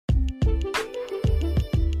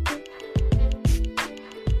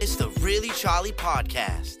Really Charlie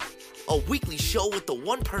Podcast, a weekly show with the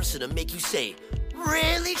one person to make you say,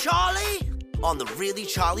 "Really, Charlie?" on the Really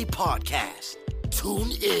Charlie Podcast.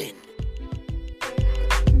 Tune in.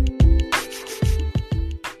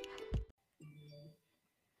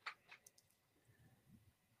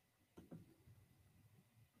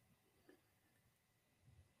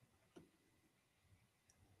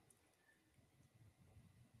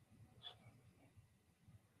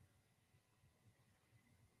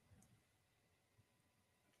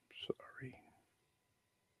 Sorry.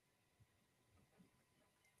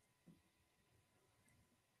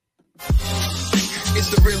 It's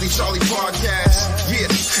the Really Charlie Podcast. Yeah,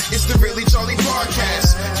 it's the Really Charlie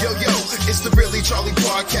Podcast. Yo, it's the Really Charlie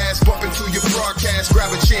Podcast. Bump into your broadcast,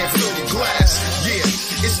 grab a chair, fill your glass. Yeah,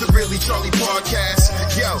 it's the Really Charlie Podcast.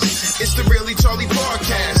 Yo, it's the Really Charlie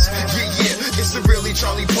Podcast. Yeah, it's the Really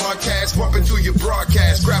Charlie Podcast. Bump into your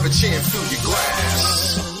broadcast, grab a chair, fill your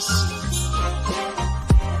glass.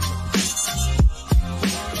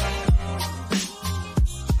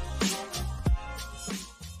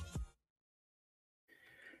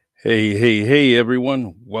 Hey,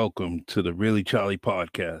 everyone. Welcome to the Really Charlie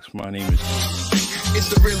Podcast. My name is...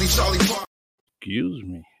 It's the Really Charlie Podcast. Excuse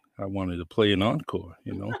me. I wanted to play an encore,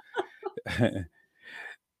 you know.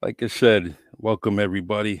 Like I said, welcome,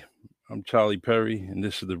 everybody. I'm Charlie Perry, and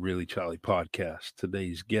this is the Really Charlie Podcast.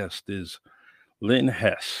 Today's guest is Lynn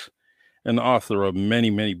Hess, an author of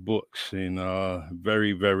many, many books and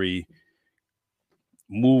very, very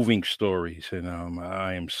moving stories. And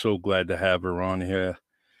I am so glad to have her on here.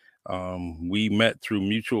 We met through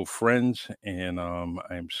mutual friends, and I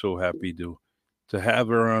am so happy to have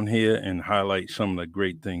her on here and highlight some of the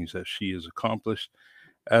great things that she has accomplished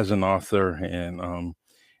as an author,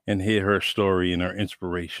 and hear her story and her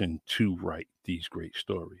inspiration to write these great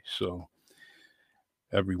stories. So,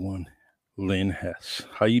 everyone, Lynn Hess,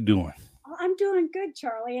 how you doing? I'm doing good,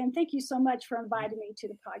 Charlie, and thank you so much for inviting me to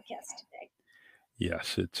the podcast today.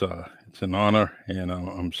 Yes, it's an honor, and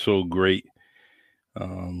I'm so great.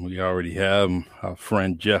 We already have our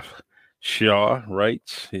friend Jeff Shaw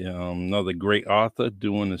writes, another great author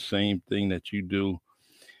doing the same thing that you do,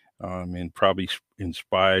 and probably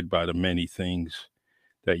inspired by the many things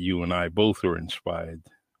that you and I both are inspired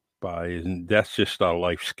by. And that's just our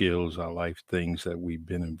life skills, our life things that we've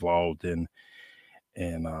been involved in.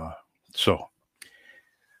 And so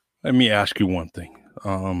let me ask you one thing.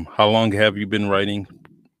 How long have you been writing?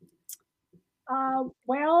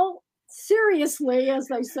 Well, seriously, as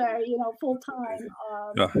they say, full time,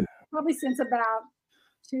 probably since about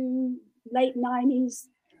late 90s,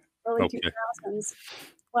 early 2000s.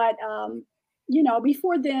 But,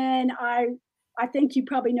 before then, I think you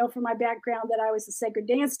probably know from my background that I was a sacred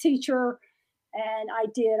dance teacher, and I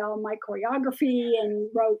did all my choreography and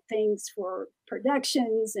wrote things for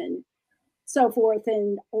productions and so forth,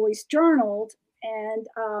 and always journaled. And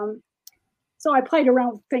so I played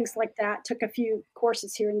around with things like that, took a few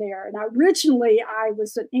courses here and there. And originally I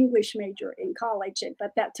was an English major in college,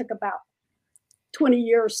 but that took about 20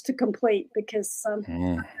 years to complete because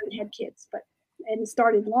I had kids, and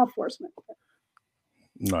started law enforcement.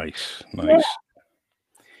 Nice. Yeah.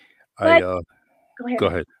 Go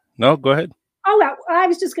ahead. No, go ahead. Oh, I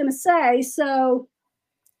was just going to say, so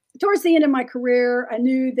towards the end of my career, I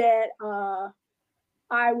knew that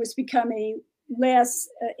I was becoming less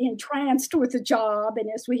entranced with the job. And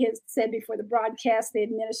as we had said before the broadcast, the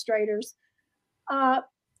administrators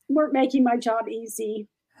weren't making my job easy.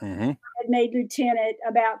 Mm-hmm. I had made lieutenant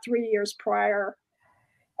about 3 years prior,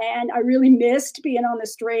 and I really missed being on the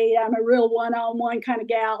street. I'm a real one-on-one kind of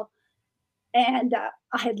gal. And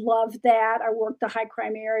I had loved that. I worked the high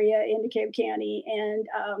crime area in DeKalb County, and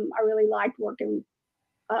I really liked working,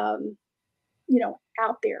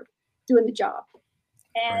 out there doing the job.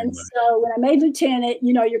 And so when I made lieutenant,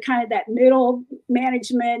 you're kind of that middle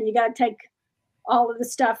management. You got to take all of the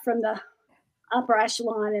stuff from the upper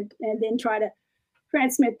echelon and then try to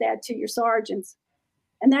transmit that to your sergeants.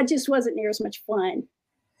 And that just wasn't near as much fun.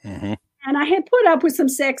 Mm-hmm. And I had put up with some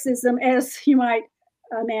sexism, as you might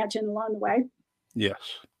imagine, along the way.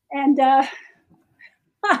 Yes. And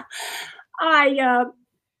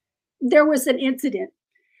there was an incident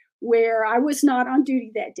where I was not on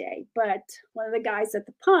duty that day, but one of the guys at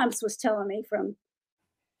the pumps was telling me from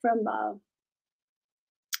the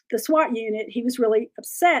SWAT unit, he was really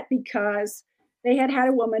upset because they had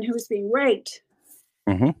a woman who was being raped.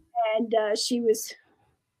 Mm-hmm. And she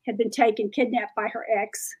had been kidnapped by her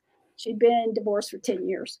ex. She'd been divorced for 10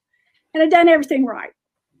 years and had done everything right.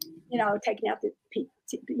 Taking out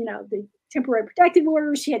the temporary protective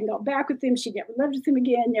orders. She hadn't gone back with him. She never lived with him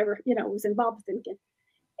again, never, was involved with him again.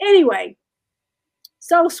 Anyway,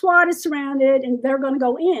 So SWAT is surrounded, and they're going to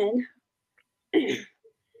go in.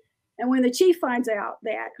 And when the chief finds out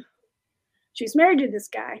that she's married to this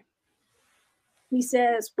guy, he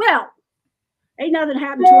says, well, ain't nothing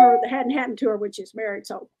happened to her that hadn't happened to her when she's married,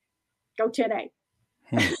 so go 10-8.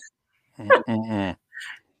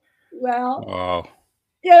 Well,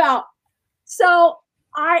 so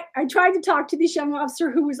I tried to talk to this young officer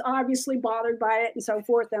who was obviously bothered by it and so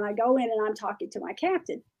forth, and I go in and I'm talking to my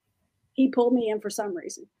captain. He pulled me in for some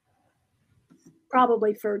reason.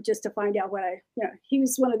 Probably for just to find out what he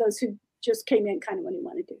was one of those who just came in kind of when he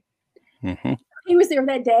wanted to. Mm-hmm. He was there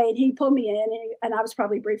that day and he pulled me in and I was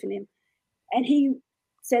probably briefing him. And he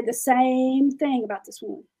said the same thing about this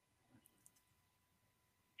woman.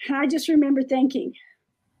 And I just remember thinking,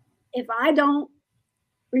 if I don't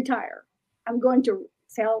retire, I'm going to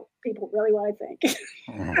tell people really what I think.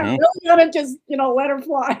 Mm-hmm. I'm really going to just, let her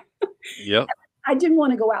fly. Yep. I didn't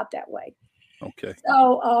want to go out that way. Okay.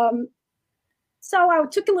 So I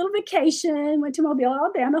took a little vacation, went to Mobile,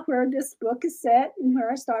 Alabama, where this book is set and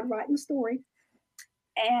where I started writing the story.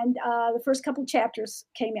 And the first couple of chapters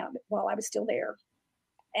came out while I was still there.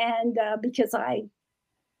 And because I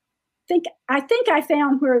think I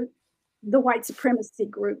found where the white supremacy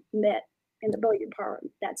group met in the billiard parlor.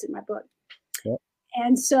 That's in my book. Yep.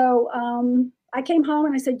 And so I came home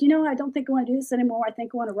and I said, I don't think I want to do this anymore. I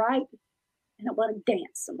think I want to write and I want to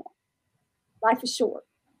dance some more. Life is short.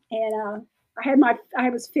 And I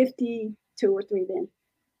was 52 or 3 then.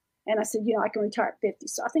 And I said, I can retire at 50.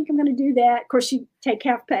 So I think I'm going to do that. Of course, you take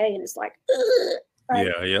half pay and it's like, right?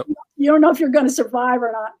 Yeah, yep. You don't know if you're going to survive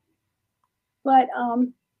or not. But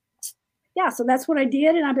so that's what I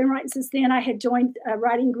did. And I've been writing since then. I had joined a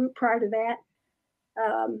writing group prior to that.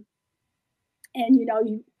 And,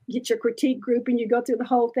 you get your critique group and you go through the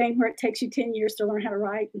whole thing where it takes you 10 years to learn how to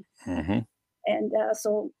write. Mm-hmm. And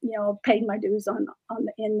so paid my dues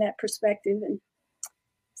in that perspective. And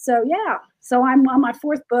so, so I'm on my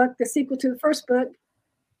 4th book, the sequel to the first book.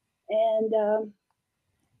 And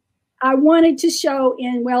I wanted to show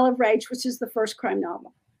in Well of Rage, which is the first crime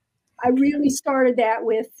novel. I really started that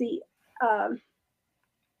with the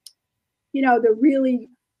really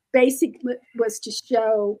basic was to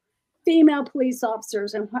show female police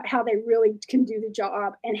officers and how they really can do the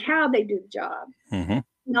job and how they do the job. Mm-hmm.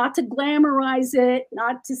 Not to glamorize it,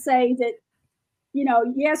 not to say that,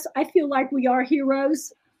 yes, I feel like we are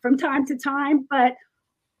heroes from time to time, but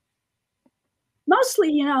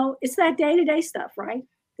mostly, it's that day-to-day stuff, right?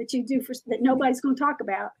 That you do that nobody's going to talk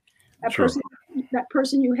about. That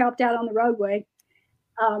person you helped out on the roadway.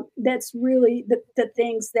 That's really the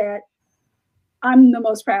things that I'm the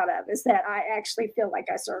most proud of, is that I actually feel like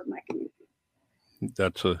I serve my community.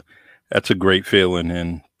 That's a great feeling,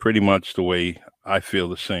 and pretty much the way I feel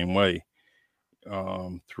the same way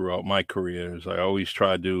throughout my career. Is I always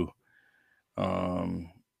tried to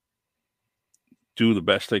do the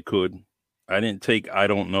best I could. I didn't take I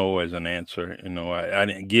don't know as an answer. I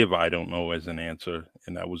didn't give I don't know as an answer.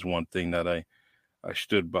 And that was one thing that I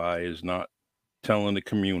stood by, is not telling the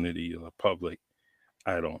community or the public,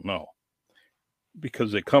 I don't know.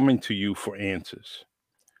 Because they're coming to you for answers.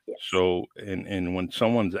 Yes. So, and when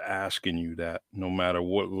someone's asking you that, no matter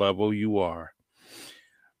what level you are,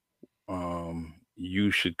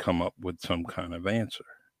 you should come up with some kind of answer.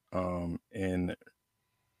 And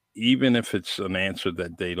even if it's an answer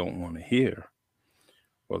that they don't want to hear,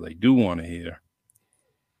 or they do want to hear,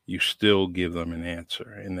 you still give them an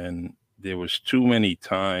answer. And then there was too many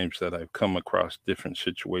times that I've come across different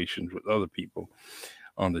situations with other people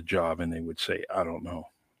on the job, and they would say, I don't know.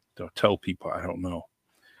 They'll tell people, I don't know.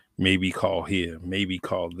 Maybe call here, maybe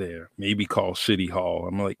call there, maybe call City Hall.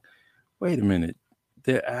 I'm like, wait a minute.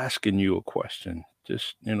 They're asking you a question.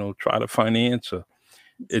 Just, try to find the answer.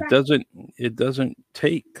 It doesn't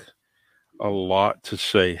take a lot to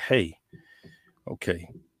say, hey, okay,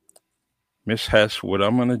 Miss Hess, what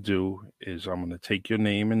I'm going to do is I'm going to take your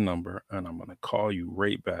name and number and I'm going to call you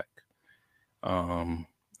right back. I'm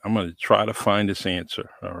going to try to find this answer.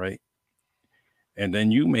 All right. And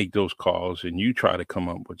then you make those calls and you try to come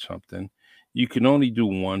up with something. You can only do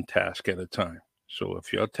one task at a time. So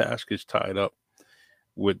if your task is tied up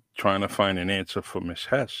with trying to find an answer for Miss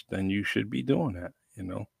Hess, then you should be doing that,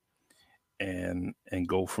 and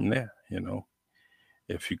go from there.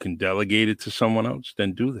 If you can delegate it to someone else,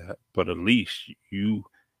 then do that. But at least you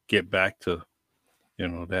get back to,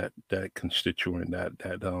 that constituent,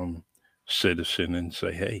 that citizen, and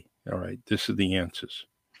say, hey, all right, this is the answers.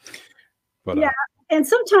 But yeah, and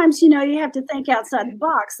sometimes, you have to think outside the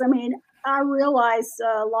box. I mean, I realize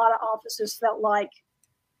a lot of officers felt like,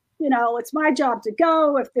 it's my job to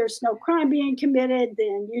go. If there's no crime being committed,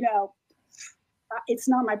 then, it's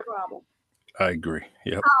not my problem. I agree.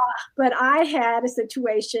 Yep. But I had a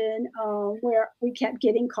situation where we kept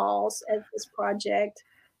getting calls at this project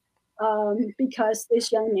because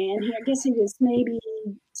this young man, I guess he was maybe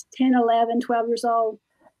 10, 11, 12 years old.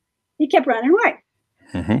 He kept running away.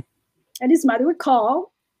 Mm-hmm. And his mother would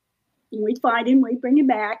call, and we'd find him, we'd bring him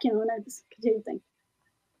back, and this continued thing.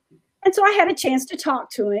 And so I had a chance to talk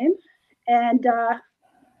to him. And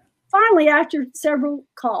finally, after several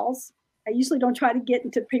calls, I usually don't try to get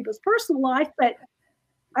into people's personal life, but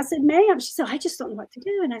I said, ma'am, she said, I just don't know what to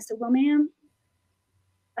do. And I said, well, ma'am,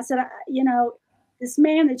 I said, this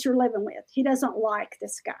man that you're living with, he doesn't like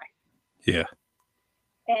this guy. Yeah.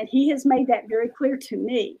 And he has made that very clear to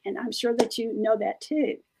me. And I'm sure that you know that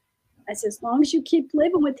too. I said, as long as you keep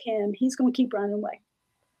living with him, he's going to keep running away.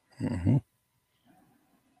 Mm-hmm.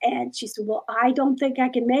 And she said, well, I don't think I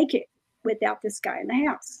can make it without this guy in the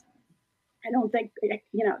house. I don't think,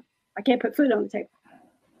 I can't put food on the table.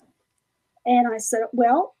 And I said,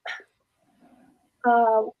 well,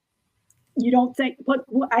 you don't think, what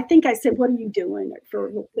I think I said, what are you doing for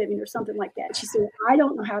a living or something like that? She said, I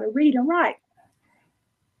don't know how to read and write.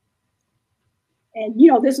 And,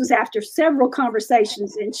 this was after several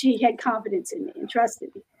conversations, and she had confidence in me and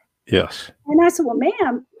trusted me. Yes. And I said, well,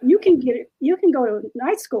 ma'am, you can go to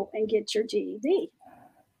night school and get your GED,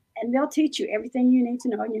 and they'll teach you everything you need to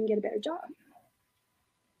know, and you can get a better job.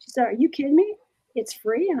 She said, are you kidding me? It's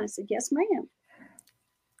free? And I said, yes, ma'am.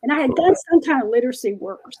 And I had done some kind of literacy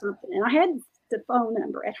work or something, and I had the phone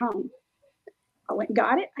number at home. I went and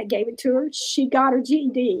got it. I gave it to her. She got her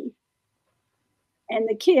GED. And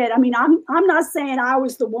the kid, I'm not saying I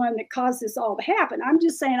was the one that caused this all to happen. I'm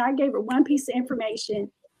just saying I gave her one piece of information.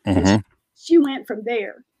 Mm-hmm. And she went from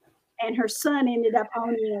there. And her son ended up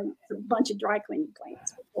owning a bunch of dry cleaning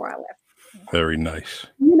plants before I left. Very nice.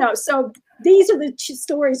 So these are the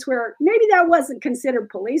stories where maybe that wasn't considered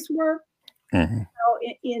police work, mm-hmm.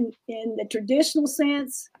 In the traditional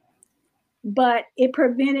sense, but it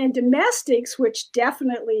prevented domestics, which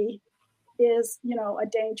definitely is, a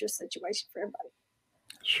dangerous situation for everybody.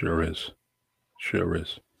 Sure is.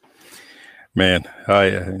 Man, I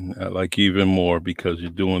like you even more because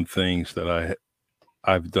you're doing things that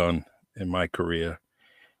I've done in my career,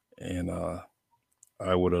 and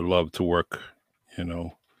I would have loved to work,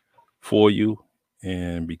 for you,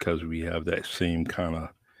 and because we have that same kind of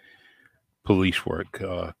police work,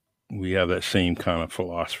 we have that same kind of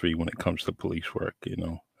philosophy when it comes to police work.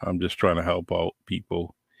 I'm just trying to help out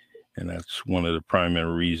people, and that's one of the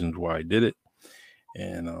primary reasons why I did it.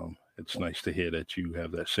 And it's nice to hear that you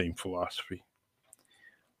have that same philosophy.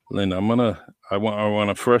 Lynn, I want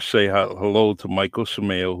to first say hello to Michael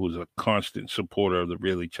Sameo, who's a constant supporter of the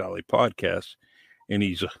Really Charlie podcast, and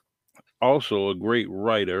he's also a great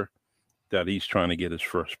writer that he's trying to get his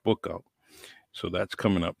first book out. So that's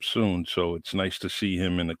coming up soon. So it's nice to see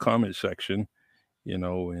him in the comment section, and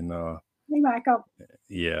hey, Michael.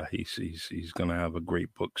 Yeah, he's gonna have a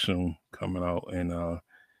great book soon coming out, and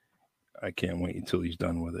I can't wait until he's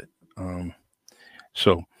done with it.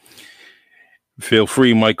 So feel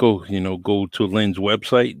free, Michael, go to Lynn's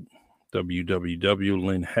website,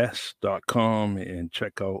 www.lynnhess.com, and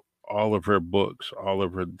check out all of her books, all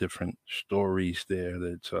of her different stories there.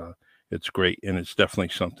 It's great. And it's definitely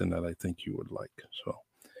something that I think you would like. So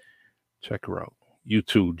check her out. You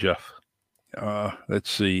too, Jeff.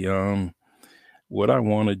 Let's see. What I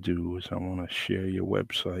want to do is I want to share your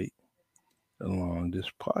website along this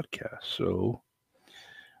podcast. So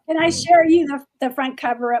can I share you the front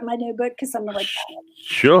cover of my new book? Because I'm really proud of it.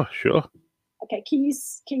 Sure. Okay. Can you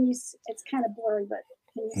it's kind of blurry, but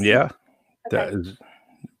can you see? Yeah. Okay. That is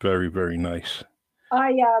very, very nice.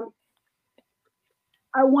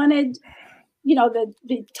 I wanted,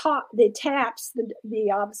 the taps,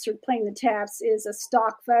 the officer playing the taps is a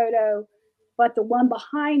stock photo, but the one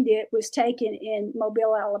behind it was taken in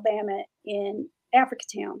Mobile, Alabama, in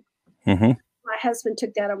Africatown. Mm-hmm. My husband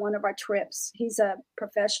took that on one of our trips. He's a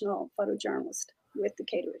professional photojournalist with the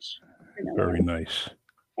Caterers. Very nice.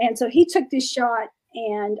 And so he took this shot,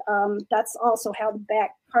 and that's also how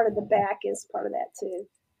part of the back is part of that too.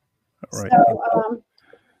 All right. So,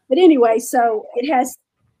 but anyway, so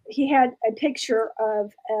he had a picture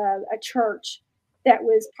of a church that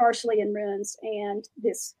was partially in ruins, and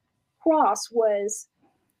this cross was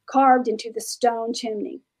carved into the stone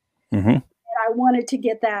chimney. Mm-hmm. I wanted to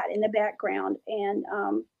get that in the background. And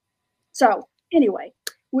so anyway,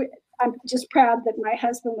 I'm just proud that my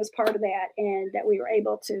husband was part of that and that we were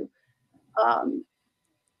able to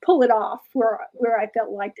pull it off where I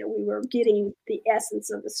felt like that we were getting the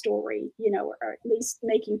essence of the story, or at least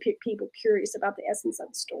making people curious about the essence of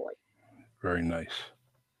the story. Very nice.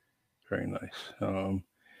 Very nice.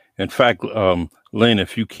 In fact, Lynn,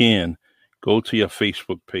 if you can, go to your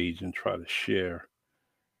Facebook page and try to share.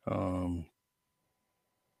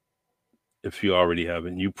 If you already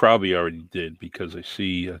haven't, you probably already did, because I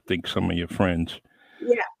think some of your friends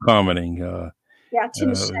commenting.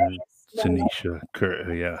 Tanisha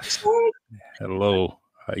Kurt, yes. Hello,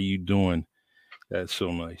 how you doing? That's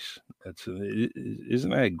so nice. Isn't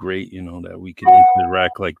that great? That we can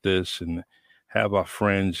interact like this and have our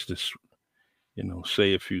friends just,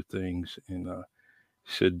 say a few things. And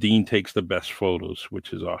said Dean takes the best photos,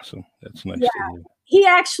 which is awesome. That's nice to hear. He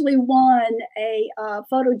actually won a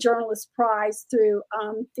photojournalist prize through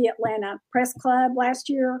the Atlanta Press Club last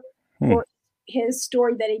year for his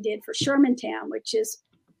story that he did for Shermantown, which is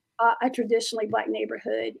a traditionally Black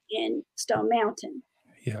neighborhood in Stone Mountain.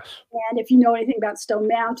 Yes. And if you know anything about Stone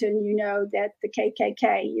Mountain, you know that the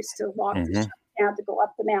KKK used to walk to Shermantown to go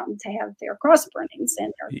up the mountain to have their cross burnings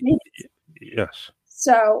and their meetings. Yes.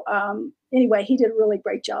 So anyway, he did a really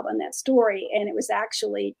great job on that story, and it was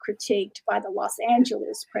actually critiqued by the Los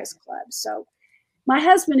Angeles Press Club. So my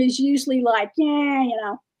husband is usually like,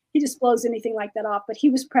 he just blows anything like that off, but he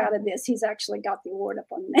was proud of this. He's actually got the award up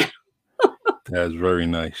on the map. That's very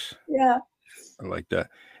nice. Yeah. I like that.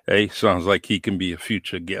 Hey, sounds like he can be a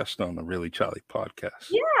future guest on the Really Charlie podcast.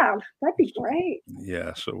 Yeah, that'd be great.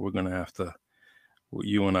 Yeah, so we're going to have to,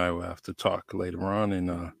 you and I will have to talk later on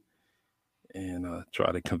and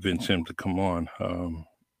try to convince him to come on,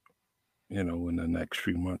 in the next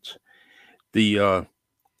few months. You're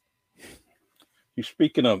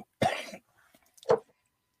speaking of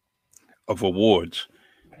awards.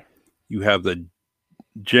 You have the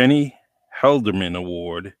Jenny Helderman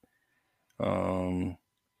Award.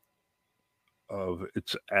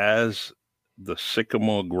 It's As the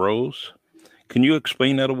Sycamore Grows. Can you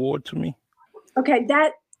explain that award to me? Okay,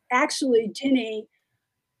 that actually, Jenny.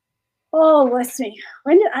 Oh, let's see.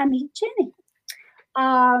 When did I meet Jenny?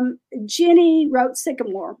 Jenny wrote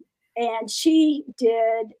Sycamore, and she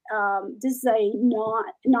did. This is a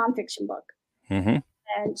nonfiction book,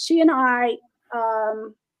 and she and I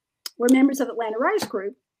were members of Atlanta Writers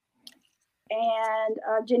Group.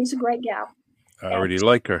 And Jenny's a great gal. I already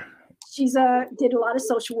like her. She's did a lot of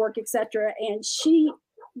social work, etc. And she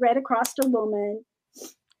read across a woman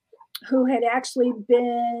who had actually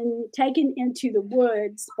been taken into the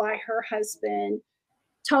woods by her husband,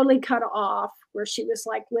 totally cut off, where she was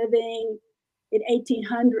like living in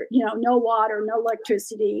 1800, no water, no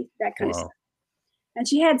electricity, that kind of stuff. And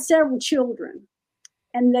she had several children,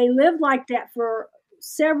 and they lived like that for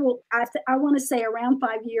several, I want to say around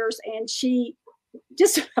 5 years, and she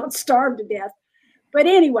just about starved to death. But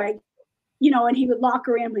anyway, and he would lock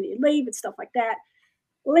her in when he'd leave and stuff like that.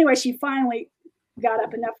 Well, anyway, she finally got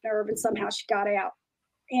up enough nerve, and somehow she got out.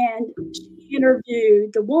 And she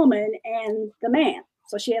interviewed the woman and the man.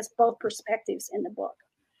 So she has both perspectives in the book.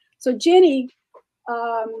 So Jenny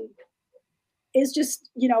is just,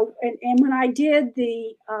 and when I did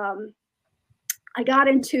I got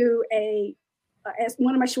into as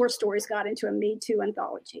one of my short stories got into a Me Too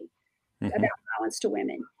anthology about violence to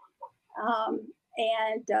women,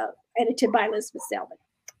 and edited by Elizabeth Selvin.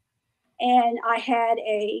 And I had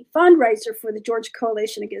a fundraiser for the Georgia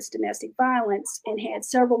Coalition Against Domestic Violence, and had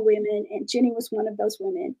several women, and Jenny was one of those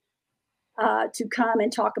women, to come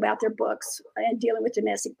and talk about their books and dealing with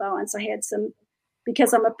domestic violence. I had some,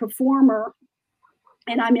 because I'm a performer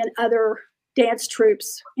and I'm in other dance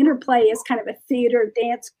troupes. Interplay is kind of a theater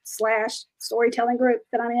dance / storytelling group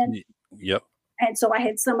that I'm in. Yep. And so I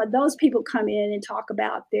had some of those people come in and talk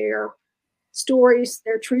about their stories,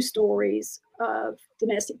 their true stories of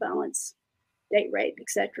domestic violence, date rape,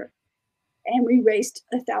 etc. And we raised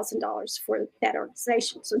 $1,000 for that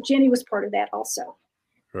organization. So Jenny was part of that also.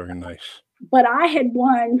 Very nice. But I had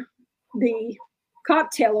won the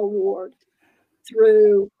cocktail award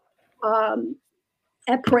through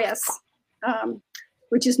a press,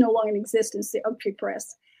 which is no longer in existence, the Oak Tree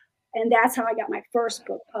Press. And that's how I got my first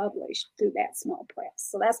book published, through that small press.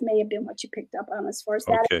 So that may have been what you picked up on as far as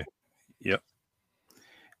that. Okay. Yep.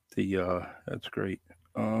 That's great.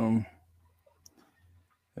 Let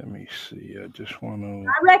me see. I just want to.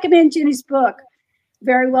 I recommend Jenny's book.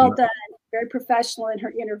 Very well done. Very professional in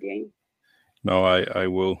her interviewing. No, I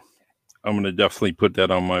will. I'm going to definitely put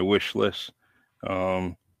that on my wish list,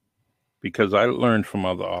 because I learned from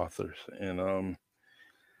other authors,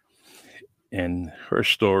 and her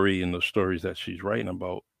story and the stories that she's writing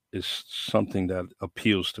about is something that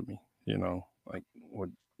appeals to me. Like what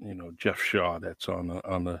Jeff Shaw, that's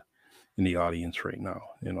in the audience right now.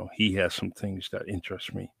 He has some things that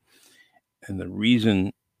interest me, and the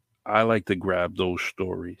reason I like to grab those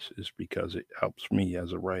stories is because it helps me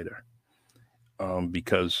as a writer.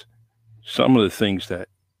 because some of the things that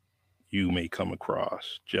you may come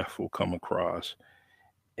across, Jeff will come across,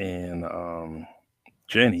 and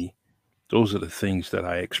Jenny, those are the things that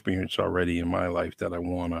I experienced already in my life that I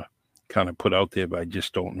want to kind of put out there, but I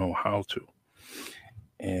just don't know how to.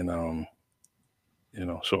 And,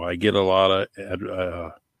 so I get a lot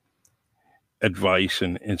of advice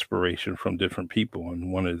and inspiration from different people.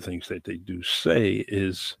 And one of the things that they do say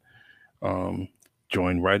is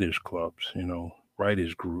join writers clubs,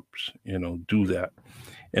 writers groups, do that.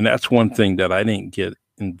 And that's one thing that I didn't get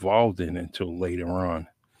involved in until later on.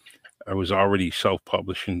 I was already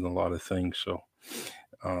self-publishing a lot of things. So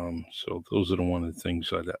those are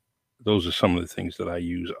those are some of the things that I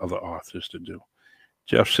use other authors to do.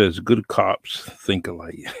 Jeff says, good cops think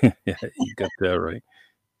alike. Yeah, you got that right.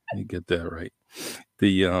 You get that right.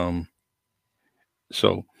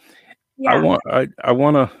 So yeah. I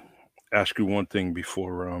want to ask you one thing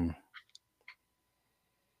before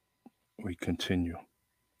we continue.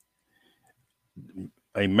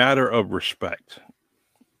 A Matter of Respect.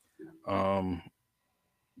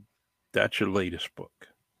 That's your latest book.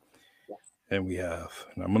 Yes.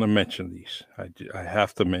 And I'm going to mention these. I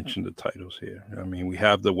have to mention the titles here. I mean, we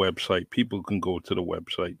have the website. People can go to the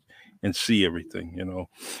website and see everything,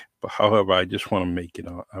 But however, I just want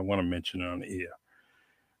to I want to mention it on the air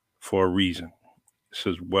for a reason. It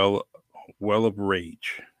says, Well of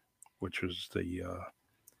Rage, which was that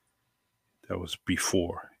was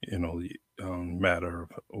before, the matter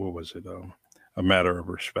of, what was it? A Matter of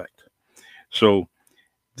Respect. So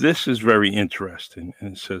this is very interesting.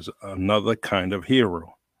 And it says, another kind of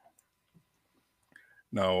hero.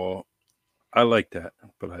 Now, I like that,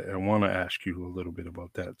 but I want to ask you a little bit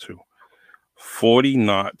about that too. 40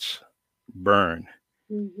 Knots Burn.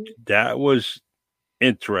 Mm-hmm. That was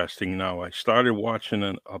interesting. Now, I started watching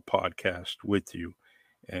a podcast with you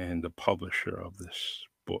and the publisher of this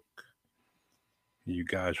book. You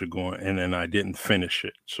guys were going, and then I didn't finish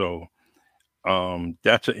it. So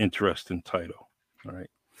that's an interesting title. All right.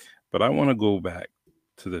 But I want to go back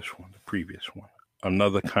to this one, the previous one,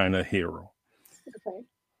 Another Kind of Hero. Okay.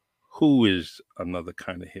 Who is another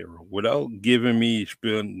kind of hero? Without giving me,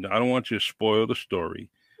 I don't want you to spoil the story.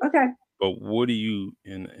 Okay. But what are you,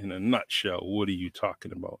 in a nutshell, what are you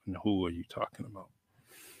talking about? And who are you talking about?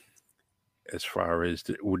 As far as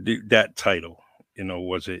that title,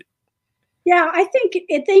 was it? Yeah, I think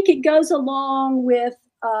it goes along with,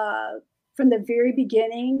 from the very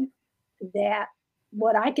beginning, that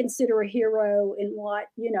what I consider a hero and what,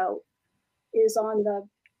 is on the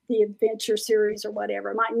adventure series or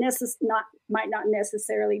whatever might not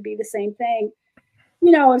necessarily be the same thing.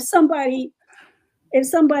 If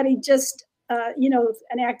somebody just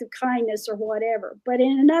an act of kindness or whatever. But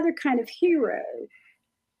in Another Kind of Hero,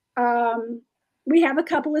 we have a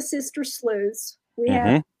couple of sister sleuths. We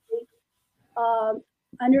have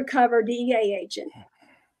undercover DEA agent,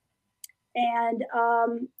 and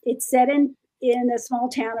it's set in a small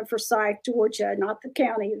town of Forsyth, Georgia, not the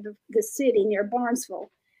county, the city near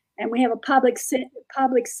Barnesville. And we have a public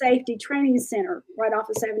safety training center right off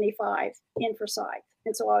of 75 in Forsyth.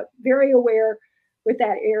 And so I'm very aware with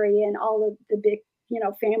that area and all of the big,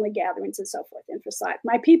 family gatherings and so forth in Forsyth.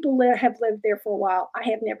 My people have lived there for a while. I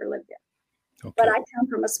have never lived there. Okay. But I come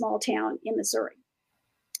from a small town in Missouri,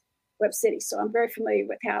 Webb City. So I'm very familiar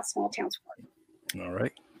with how small towns work. All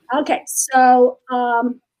right. Okay. So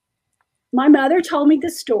my mother told me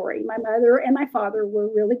this story. My mother and my father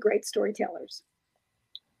were really great storytellers.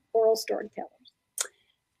 Oral storytellers.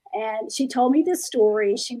 And she told me this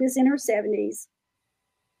story. She was in her 70s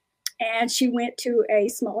and she went to a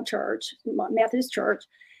small church, Methodist church,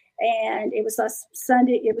 and it was a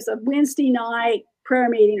Wednesday night prayer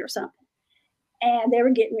meeting or something. And they were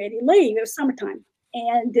getting ready to leave. It was summertime.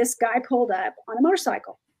 And this guy pulled up on a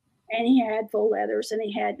motorcycle and he had full leathers and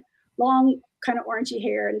he had long kind of orangey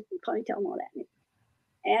hair and ponytail and all that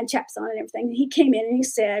and chaps on and everything. And he came in and he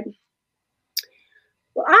said,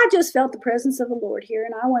 well, I just felt the presence of the Lord here,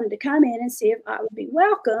 and I wanted to come in and see if I would be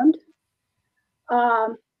welcomed.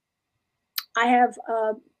 I have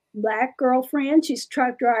a black girlfriend. She's a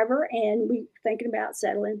truck driver, and we're thinking about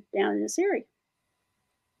settling down in this area.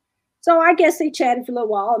 So I guess they chatted for a little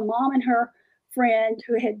while, and Mom and her friend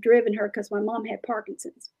who had driven her, because my mom had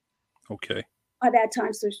Parkinson's. Okay. By that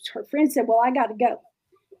time, so her friend said, well, I got to go.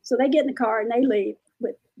 So they get in the car, and they leave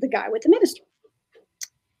with the guy with the minister.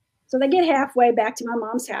 So they get halfway back to my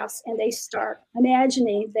mom's house and they start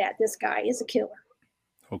imagining that this guy is a killer.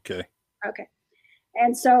 Okay. Okay.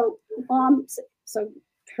 And so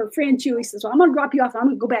her friend Julie says, well, I'm going to drop you off. I'm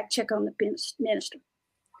going to go back and check on the minister.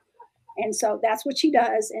 And so that's what she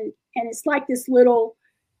does. And it's like this little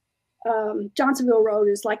Johnsonville Road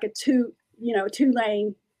is like a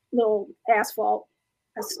two-lane little asphalt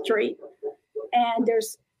street, and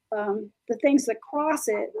there's the things that cross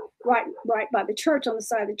it right by the church. On the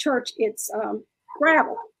side of the church, it's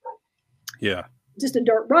gravel. Yeah. Just a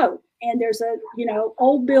dirt road. And there's a,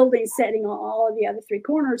 old building setting on all of the other three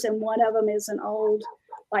corners. And one of them is an old,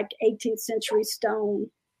 like 18th century stone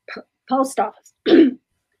post office.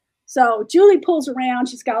 So Julie pulls around.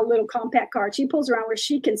 She's got a little compact car. She pulls around where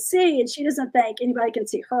she can see, and she doesn't think anybody can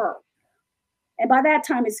see her. And by that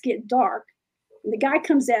time, it's getting dark. And the guy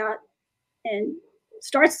comes out and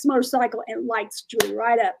starts his motorcycle and lights Julie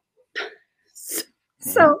right up.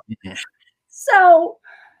 So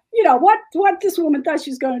what this woman thought she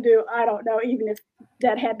was going to do, I don't know, even if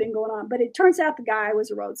that had been going on. But it turns out the guy was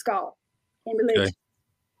a Rhodes Scholar in religion. Okay.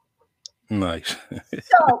 Nice.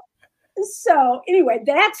 So anyway,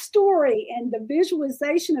 that story and the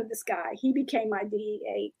visualization of this guy, he became my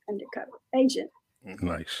DEA undercover agent.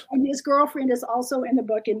 Nice. And his girlfriend is also in the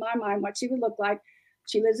book, in my mind, what she would look like.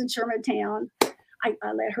 She lives in Shermantown. I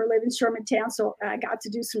let her live in Shermantown, so I got to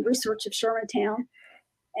do some research of Shermantown.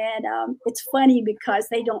 And it's funny because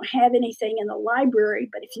they don't have anything in the library,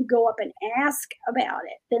 but if you go up and ask about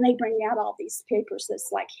it, then they bring out all these papers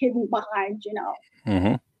that's like hidden behind, Mm-hmm.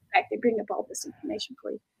 In fact, they bring up all this information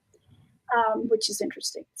for you, which is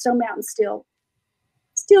interesting. So Mountain's still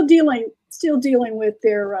dealing with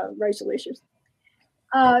their racial issues.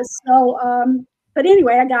 But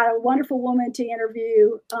anyway, I got a wonderful woman to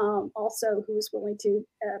interview, also who was willing to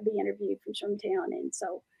be interviewed from Shermantown, and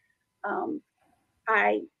so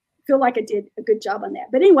I feel like I did a good job on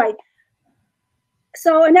that. But anyway,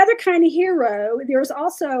 so another kind of hero. There's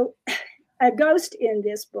also a ghost in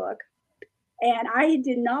this book, and I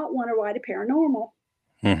did not want to write a paranormal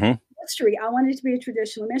mystery. I wanted it to be a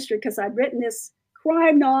traditional mystery because I'd written this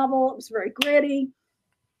crime novel. It was very gritty,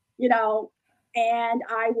 and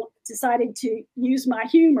I decided to use my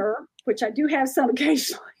humor, which I do have some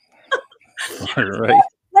occasionally. All right.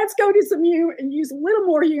 Let's go to some humor and use a little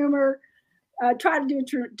more humor. Try to do a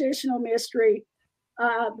traditional mystery,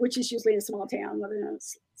 which is usually in a small town, whether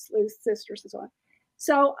it's Sleuth Sisters and so on.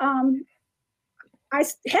 So I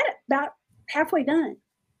had it about halfway done.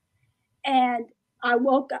 And I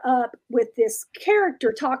woke up with this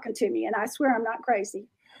character talking to me, and I swear I'm not crazy.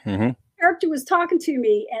 Mm-hmm. The character was talking to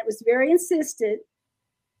me, and it was very insistent.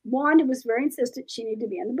 Wanda was very insistent she needed to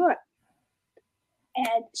be in the book.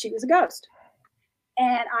 And she was a ghost.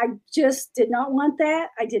 And I just did not want that.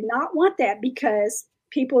 I did not want that because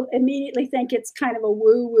people immediately think it's kind of a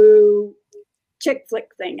woo-woo chick flick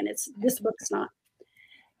thing, and this book's not.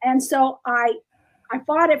 And so I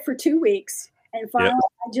fought it for 2 weeks, and finally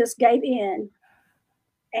I just gave in.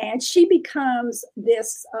 And she becomes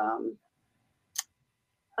this,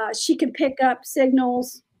 she can pick up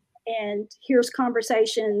signals and hears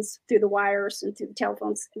conversations through the wires and through the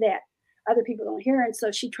telephones that other people don't hear. And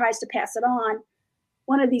so she tries to pass it on.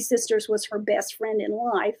 One of these sisters was her best friend in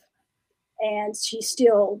life, and she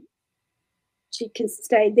can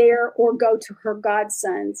stay there or go to her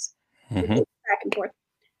godsons, back and forth.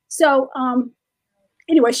 So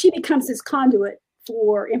anyway, she becomes this conduit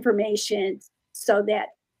for information so that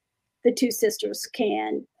the two sisters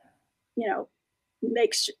can,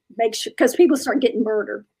 make sure, because people start getting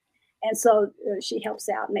murdered, and so she helps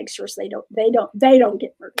out and makes sure so they don't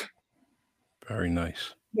get murdered. Very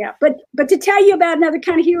nice. Yeah, but to tell you about another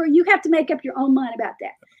kind of hero, you have to make up your own mind about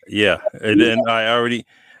that. Yeah, and then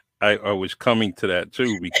I was coming to that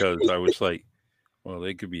too, because I was like, well,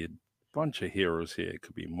 there could be a bunch of heroes here. It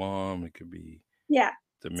could be Mom. It could be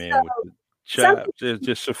the man with the chap. There's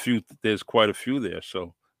just a few. There's quite a few there.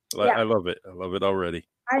 So I love it. I love it already.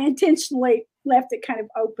 I intentionally left it kind of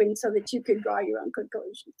open so that you could draw your own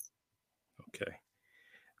conclusions. Okay.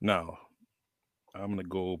 Now, I'm going to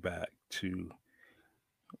go back to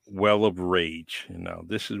Well of Rage. And now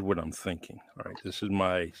this is what I'm thinking. All right. This is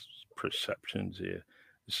my perceptions here.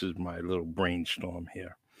 This is my little brainstorm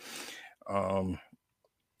here.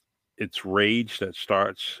 It's rage that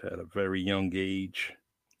starts at a very young age,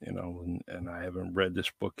 and I haven't read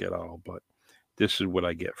this book at all, but this is what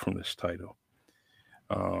I get from this title.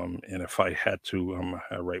 And if I had to,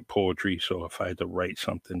 I write poetry. So if I had to write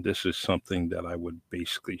something, this is something that I would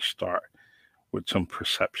basically start with some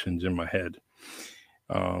perceptions in my head.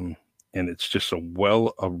 And it's just a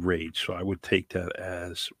well of rage. So I would take that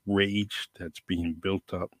as rage that's being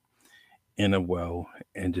built up in a well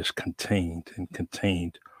and just contained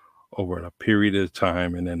over a period of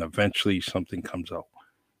time. And then eventually something comes out,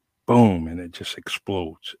 boom, and it just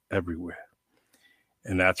explodes everywhere.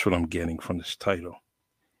 And that's what I'm getting from this title.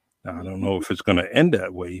 Now, I don't know if it's going to end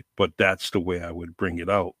that way, but that's the way I would bring it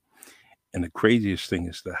out. And the craziest thing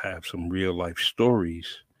is to have some real life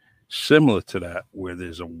stories similar to that, where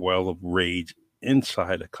there's a well of rage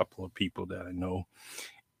inside a couple of people that I know,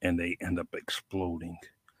 and they end up exploding.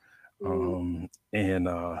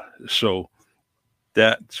 So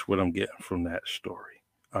that's what I'm getting from that story,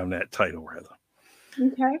 on that title rather.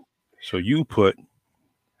 Okay. So you put,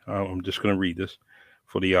 I'm just going to read this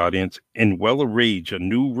for the audience. In Well of Rage, a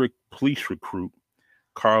new police recruit,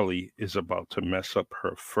 Carly, is about to mess up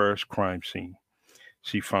her first crime scene.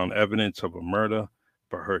 She found evidence of a murder,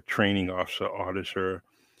 but her training officer orders her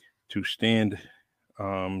to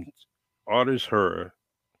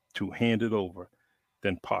hand it over,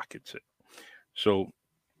 then pockets it. So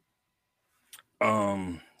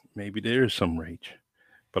maybe there is some rage,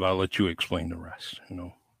 but I'll let you explain the rest.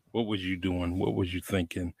 What was you doing? What was you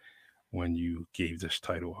thinking when you gave this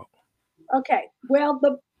title out? Okay. Well,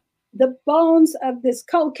 the bones of this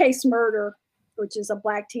cold case murder, which is a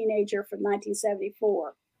Black teenager from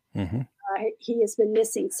 1974, he has been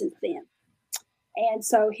missing since then. And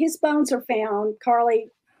so his bones are found. Carly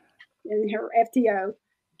and her FTO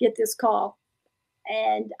get this call.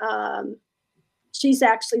 And she's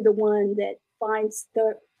actually the one that finds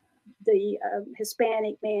the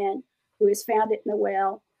Hispanic man who has found it in the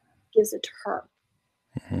well, gives it to her.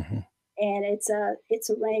 And it's a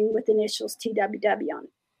ring with initials TWW on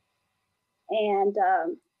it. And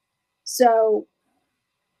so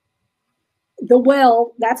the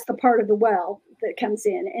well, that's the part of the well that comes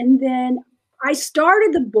in. And then I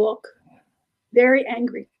started the book very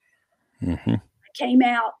angry. I came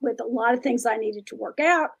out with a lot of things I needed to work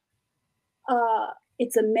out.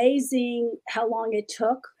 It's amazing how long it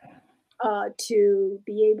took to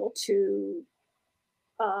be able to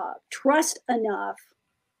trust enough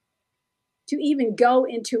to even go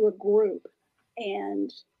into a group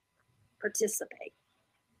and participate.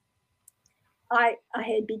 I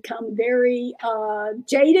had become very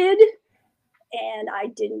jaded, and I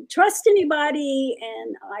didn't trust anybody,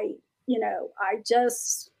 and I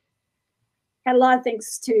just had a lot of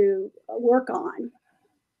things to work on,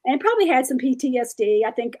 and probably had some PTSD.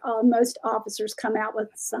 I think most officers come out with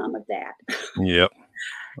some of that. Yep.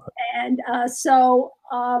 And so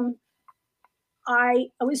I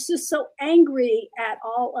was just so angry at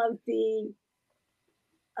all of the.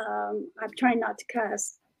 I'm trying not to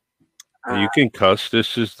cuss. You can cuss.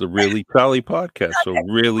 This is the Really Charlie podcast, so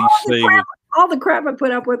really say all the crap I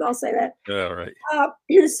put up with. I'll say that. All right.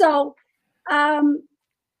 So,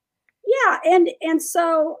 yeah, and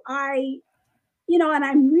so I, and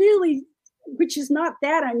I'm really, which is not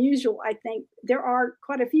that unusual. I think there are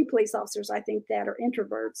quite a few police officers, I think, that are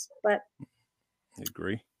introverts, but I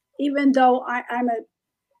agree. Even though I'm a,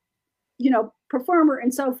 performer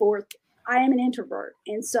and so forth, I am an introvert,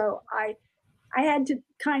 and so I had to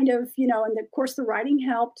kind of, and of course the writing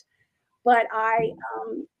helped, but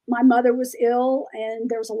my mother was ill, and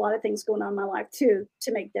there was a lot of things going on in my life too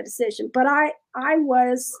to make that decision. But I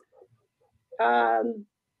was, I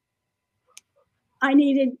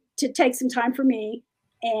needed to take some time for me,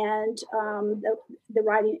 and the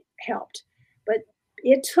writing helped. But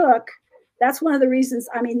it took. That's one of the reasons.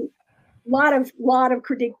 I mean, lot of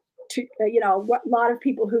critique. A lot of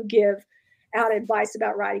people who give out advice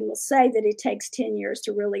about writing will say that it takes 10 years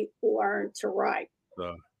to really learn to write.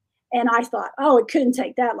 And I thought, it couldn't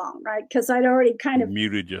take that long, right? Because I'd already kind of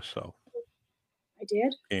muted yourself. I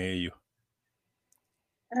did? Can't hear you.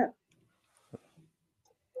 Oh.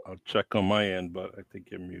 I'll check on my end, but I think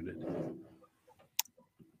you're muted.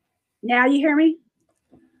 Now you hear me?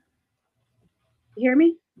 You hear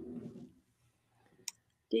me?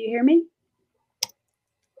 Do you hear me?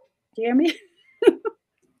 Do you hear me?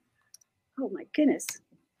 Oh my goodness.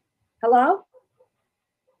 Hello?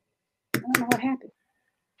 I don't know what happened.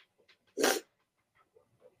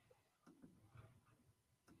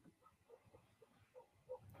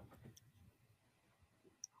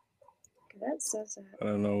 That says that. I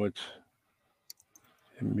don't know. It's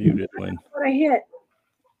muted, Lynn. What I hit.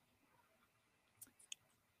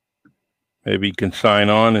 Maybe you can sign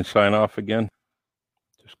on and sign off again.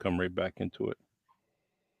 Just come right back into it.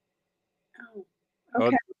 Oh,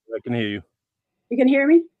 okay. I can hear you. You can hear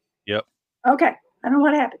me? Yep. Okay. I don't know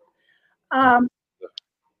what happened.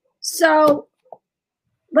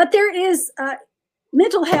 But there is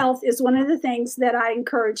mental health is one of the things that I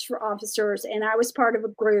encourage for officers, and I was part of a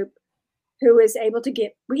group who was able to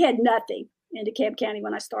we had nothing in DeKalb County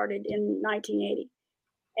when I started in 1980.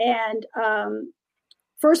 And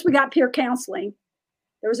first we got peer counseling.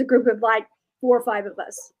 There was a group of like 4 or 5 of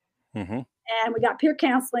us. And we got peer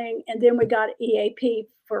counseling, and then we got EAP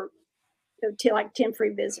for like 10 free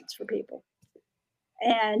visits for people.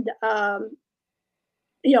 And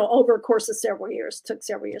over a course of several years. Took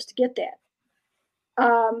several years to get that.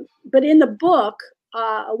 But in the book,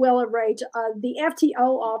 A Well of Rage, the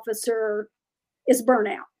FTO officer is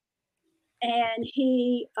burnout. And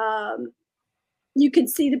he, you can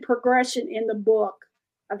see the progression in the book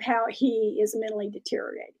of how he is mentally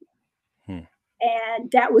deteriorating. And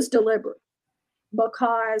that was deliberate,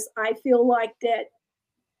 because I feel like that,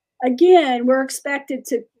 again, we're expected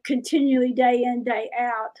to continually, day in, day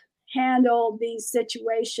out, handle these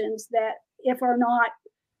situations that, if are not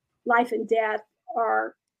life and death,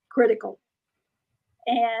 are critical.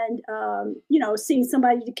 And, seeing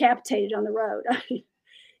somebody decapitated on the road,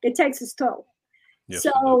 it takes its toll. Yes,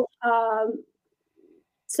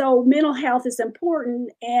 so mental health is important,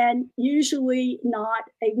 and usually not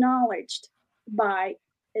acknowledged by,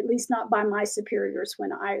 at least not by my superiors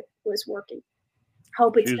when I was working.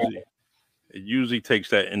 It usually takes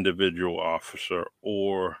that individual officer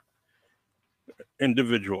or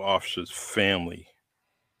individual officer's family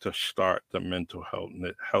to start the mental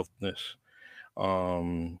healthness,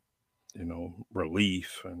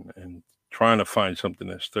 relief and trying to find something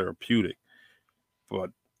that's therapeutic.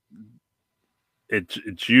 But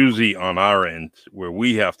it's usually on our end where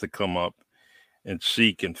we have to come up and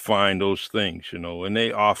seek and find those things, and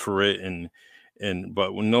they offer it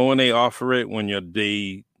but when they offer it when you're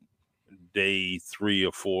day 3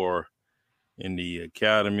 or 4 in the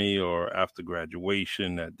academy or after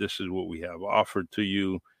graduation, that this is what we have offered to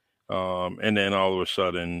you. And then all of a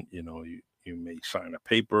sudden, you may sign a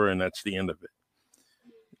paper and that's the end of it.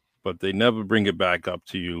 But they never bring it back up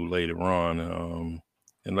to you later on,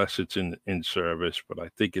 unless it's in service. But I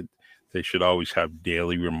think they should always have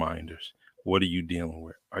daily reminders. What are you dealing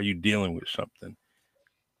with? Are you dealing with something?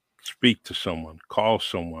 Speak to someone, call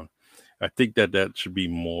someone. I think that should be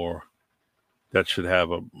more, that should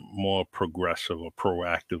have a more progressive or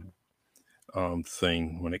proactive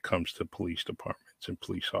thing when it comes to police departments and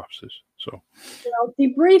police officers. So,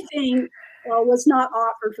 debriefing was not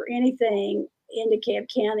offered for anything in DeKalb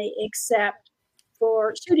County except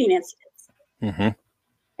for shooting incidents. Mm-hmm.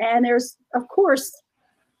 And there's, of course,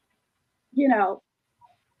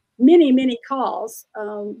 many, many calls.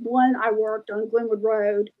 One, I worked on Glenwood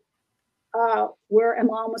Road, where a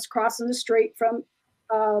mom was crossing the street from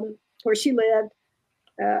where she lived,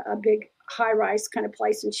 a big high-rise kind of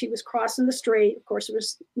place, and she was crossing the street. Of course, it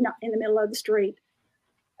was not in the middle of the street,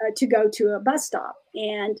 to go to a bus stop,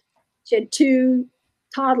 and she had 2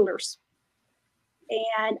 toddlers.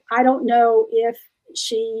 And I don't know if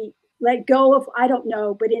she let go of, I don't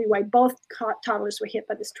know, but anyway, both toddlers were hit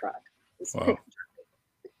by this truck. Wow.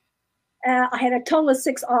 I had a total of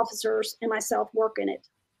 6 officers and myself working it.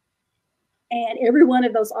 And every one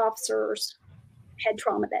of those officers had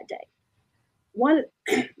trauma that day. One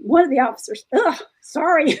of the officers,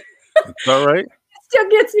 sorry. It's all right. It still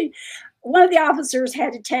gets me. One of the officers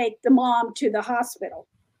had to take the mom to the hospital.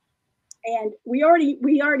 And we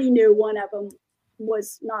already knew one of them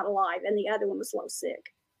was not alive and the other one was low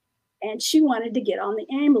sick. And she wanted to get on the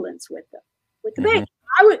ambulance with the baby.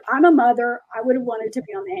 I'm a mother. I would have wanted to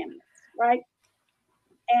be on the ambulance, right?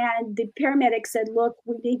 And the paramedic said, look,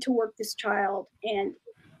 we need to work this child, and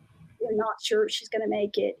we're not sure she's going to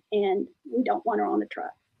make it, and we don't want her on the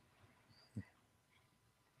truck.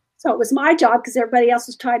 So it was my job, because everybody else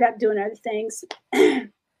was tied up doing other things. And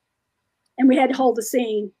we had to hold the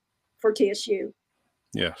scene for TSU.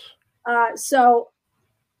 Yes.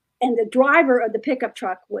 And the driver of the pickup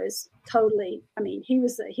truck was totally, he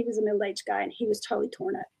was a middle-aged guy, and he was totally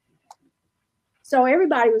torn up. So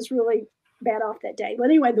everybody was really bad off that day. But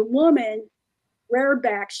anyway, the woman reared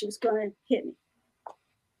back. She was going to hit me.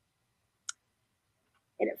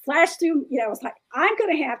 And it flashed through, it was like, I'm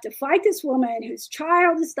going to have to fight this woman whose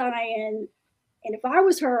child is dying. And if I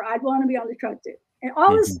was her, I'd want to be on the truck too. And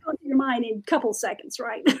all this goes through your mind in a couple of seconds,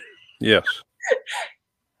 right? Yes.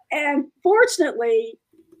 And fortunately,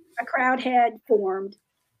 a crowd had formed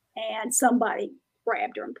and somebody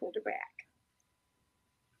grabbed her and pulled her back.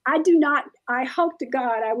 I hope to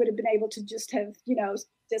God I would have been able to just have,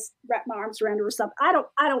 just wrap my arms around her or something. I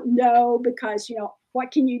don't know, because, what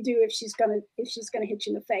can you do if she's gonna hit you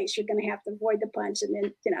in the face? You're gonna have to avoid the punch, and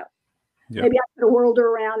then, maybe I could have whirled her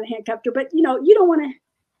around and handcuffed her. But you don't want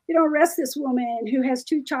to, arrest this woman who has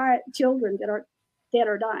 2 children that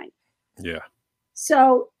are dying. Yeah.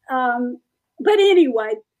 So, but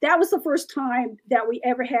anyway, that was the first time that we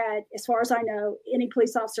ever had, as far as I know, any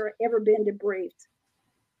police officer ever been debriefed.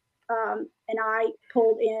 And I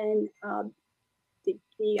pulled in,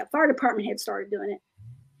 the fire department had started doing it.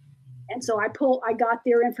 And so I got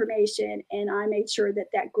their information, and I made sure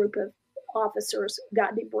that group of officers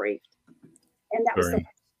got debriefed. And that was the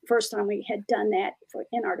first time we had done that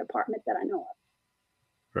in our department that I know of.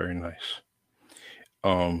 Very nice.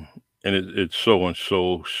 And it's so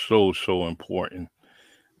important.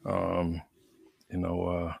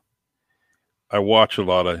 I watch a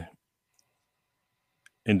lot of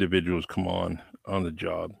individuals come on the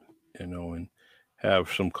job, and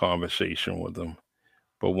have some conversation with them.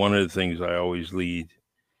 But one of the things I always end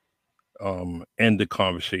the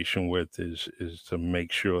conversation with is to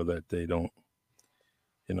make sure that they don't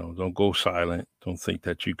go silent. Don't think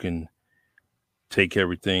that you can take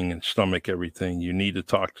everything and stomach everything. You need to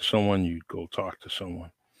talk to someone, you go talk to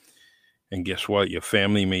someone. And guess what? Your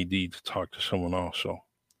family may need to talk to someone also.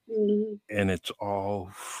 Mm-hmm. And it's all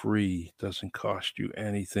free. It doesn't cost you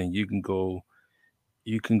anything. You can go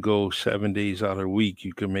 7 days out of the week.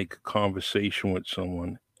 You can make a conversation with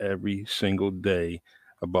someone every single day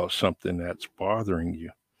about something that's bothering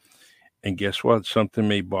you. And guess what? Something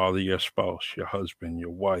may bother your spouse, your husband,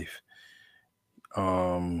 your wife,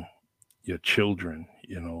 your children,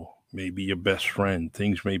 maybe your best friend.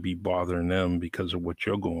 Things may be bothering them because of what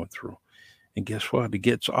you're going through. And guess what? It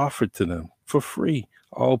gets offered to them for free,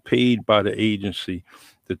 all paid by the agency,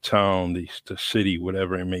 the town, the city,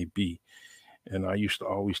 whatever it may be. And I used to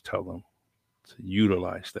always tell them to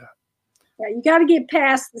utilize that. Yeah, you got to get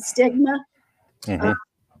past the stigma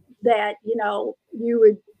that, you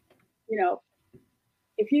would,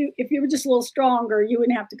 if you were just a little stronger, you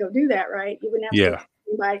wouldn't have to go do that, right? You wouldn't have to go to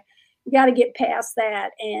anybody. You got to get past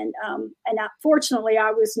that. And fortunately,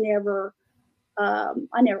 I was never,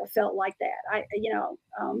 I never felt like that.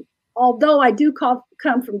 Although I do come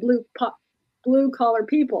from blue collar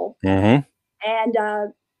people, and I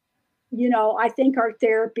think our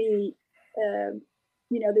therapy,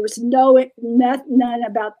 there was none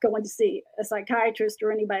about going to see a psychiatrist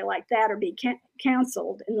or anybody like that, or be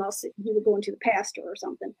counseled unless you were going to the pastor or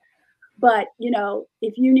something. But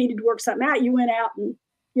if you needed to work something out, you went out and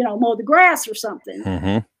mow the grass or something.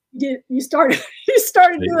 Mm-hmm. You started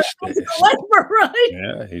doing labor, right?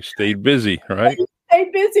 Yeah, he stayed busy, right? You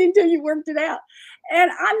stayed busy until you worked it out.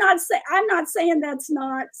 And I'm not saying that's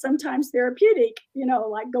not sometimes therapeutic.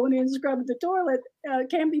 Like going in and scrubbing the toilet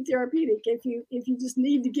can be therapeutic if you just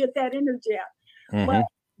need to get that energy out. Mm-hmm.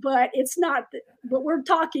 But it's not. But we're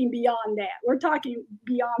talking beyond that. We're talking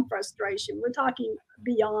beyond frustration. We're talking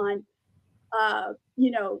beyond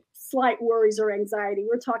slight worries or anxiety.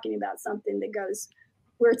 We're talking about something that goes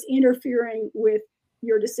where it's interfering with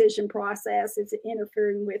your decision process. It's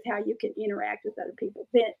interfering with how you can interact with other people.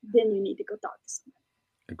 Then you need to go talk to someone.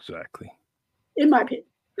 Exactly. In my opinion.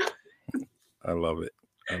 I love it.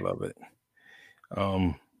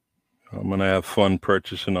 I'm going to have fun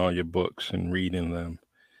purchasing all your books and reading them.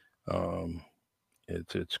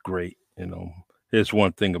 It's great. Here's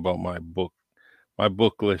one thing about my book. My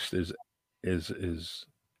book list is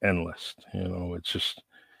endless. It's just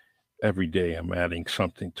every day I'm adding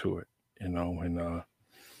something to it, and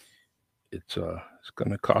it's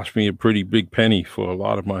going to cost me a pretty big penny for a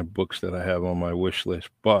lot of my books that I have on my wish list,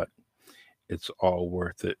 but it's all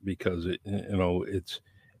worth it because it's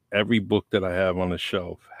every book that I have on the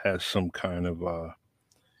shelf has some kind of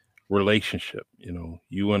relationship.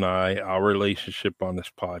 You and our relationship on this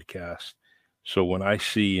podcast. So when I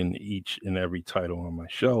see in each and every title on my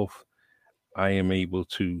shelf, I am able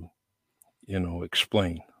to,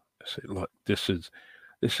 explain. I say, look, this is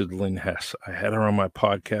Lynn Hess. I had her on my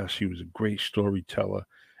podcast. She was a great storyteller.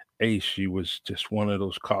 She was just one of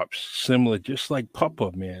those cops, similar, just like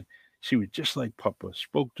Papa, man. She was just like Papa,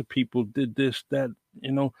 spoke to people, did this, that,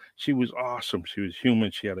 she was awesome. She was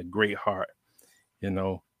human. She had a great heart, and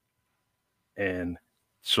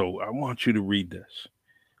so I want you to read this.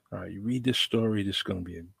 All right, you read this story. This is going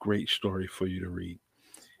to be a great story for you to read.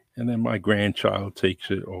 And then my grandchild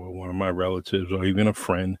takes it, or one of my relatives, or even a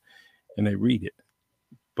friend, and they read it.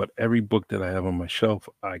 But every book that I have on my shelf,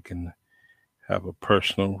 I can have a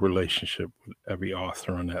personal relationship with every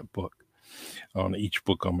author on that book, on each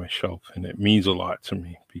book on my shelf. And it means a lot to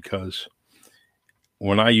me because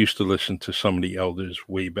when I used to listen to some of the elders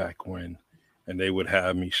way back when, and they would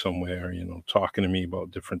have me somewhere, talking to me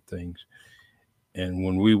about different things. And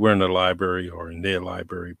when we were in the library or in their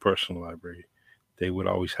library, personal library, they would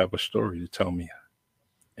always have a story to tell me.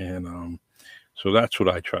 And so that's what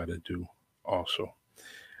I try to do also.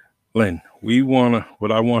 Lynn,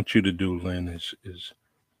 what I want you to do, Lynn, is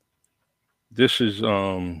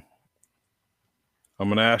I'm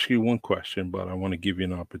going to ask you one question, but I want to give you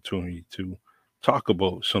an opportunity to talk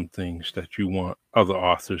about some things that you want other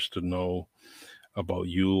authors to know about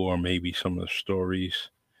you, or maybe some of the stories.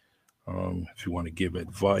 If you want to give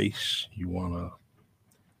advice, you want to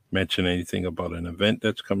mention anything about an event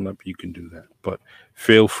that's coming up, you can do that. But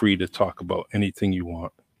feel free to talk about anything you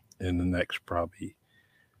want in the next probably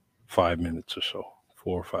 5 minutes or so,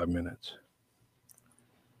 4 or 5 minutes.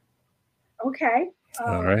 Okay.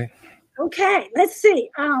 All right. Okay, let's see.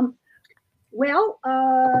 I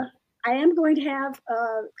am going to have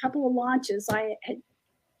a couple of launches.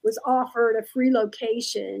 Was offered a free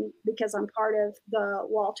location because I'm part of the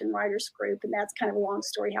Walton Writers Group, and that's kind of a long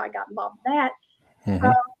story how I got involved in that.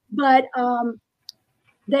 Mm-hmm. But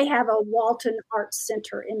they have a Walton Arts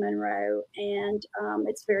Center in Monroe, and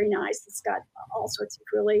it's very nice. It's got all sorts of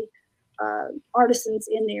really artisans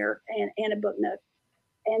in there and a book nook.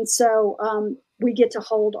 And so we get to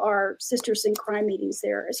hold our Sisters in Crime meetings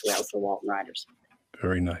there as well as the Walton Writers.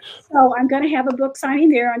 Very nice. So I'm going to have a book signing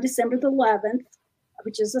there on December the 11th,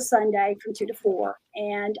 which is a Sunday from 2 to 4.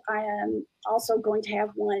 And I am also going to have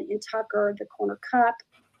one in Tucker, the Corner Cup,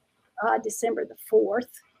 December the 4th,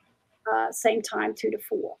 same time, 2 to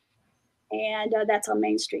 4. And that's on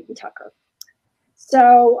Main Street in Tucker.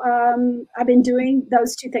 So I've been doing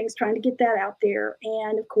those two things, trying to get that out there.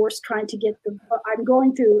 And, of course, trying to get I'm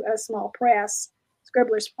going through a small press,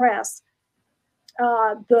 Scribblers Press.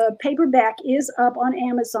 The paperback is up on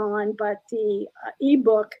Amazon, but the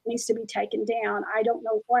ebook needs to be taken down. I don't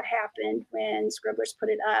know what happened when Scribblers put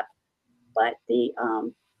it up, but the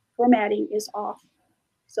formatting is off.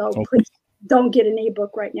 So please don't get an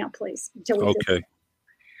ebook right now, please. Okay.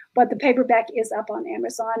 But the paperback is up on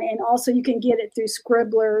Amazon, and also you can get it through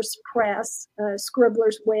Scribblers Press,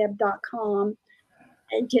 scribblersweb.com,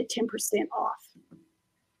 and get 10% off.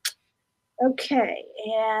 Okay,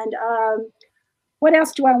 and what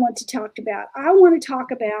else do I want to talk about? I want to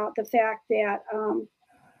talk about the fact that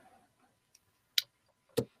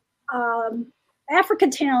Africa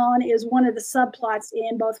Town is one of the subplots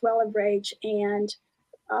in both Well of Rage and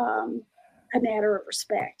A Matter of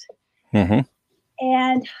Respect. Mm-hmm.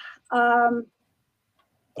 And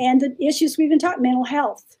the issues we've been talking, mental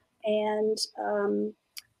health, and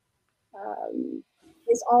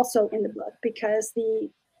is also in the book, because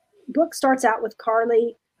the book starts out with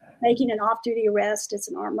Carly making an off-duty arrest. It's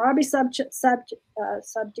an armed robbery subject,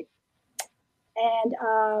 and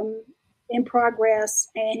in progress,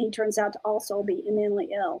 and he turns out to also be mentally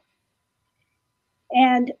ill.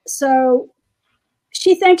 And so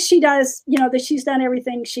she thinks she does, that she's done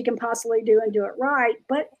everything she can possibly do and do it right.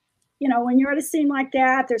 But, when you're at a scene like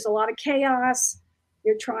that, there's a lot of chaos.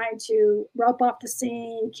 You're trying to rope off the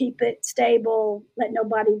scene, keep it stable, let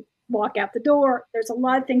nobody walk out the door. There's a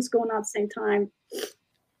lot of things going on at the same time.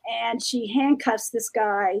 And she handcuffs this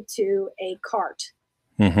guy to a cart.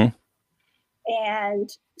 Mm-hmm. And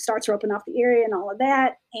starts roping off the area and all of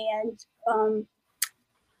that. And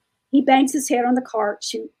he bangs his head on the cart.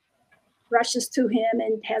 She rushes to him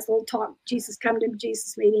and has a little talk. Jesus, come to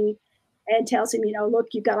Jesus meeting, and tells him, look,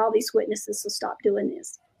 you've got all these witnesses, so stop doing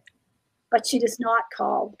this. But she does not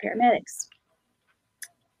call the paramedics.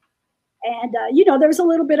 And, there was a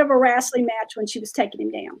little bit of a wrestling match when she was taking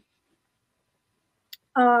him down.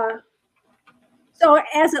 So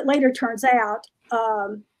as it later turns out,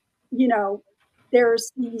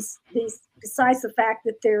 there's these, besides the fact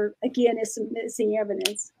that there, again, is some missing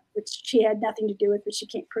evidence, which she had nothing to do with, but she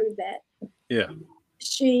can't prove that. Yeah.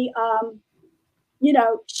 She,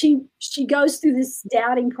 she goes through this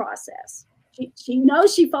doubting process. She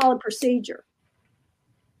knows she followed procedure,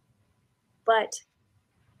 but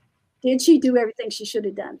did she do everything she should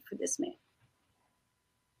have done for this man?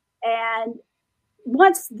 And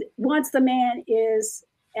once the man is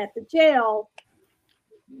at the jail,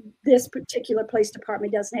 this particular police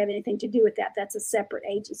department doesn't have anything to do with that. That's a separate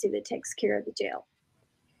agency that takes care of the jail.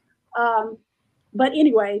 But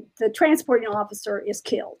anyway, the transporting officer is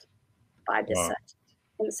killed by this subject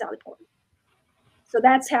in the South Department. So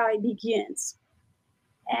that's how it begins.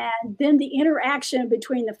 And then the interaction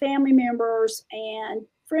between the family members and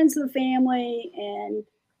friends of the family, and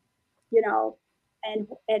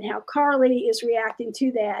and how Carly is reacting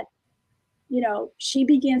to that, she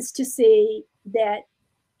begins to see that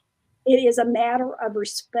it is a matter of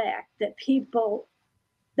respect, that people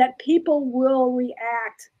will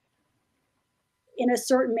react in a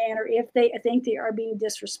certain manner if they think they are being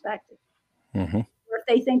disrespected. Mm-hmm. Or if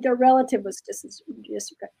they think their relative was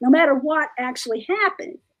disrespected. No matter what actually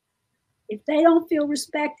happened, if they don't feel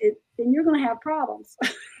respected, then you're going to have problems.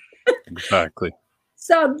 Exactly.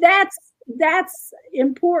 So that's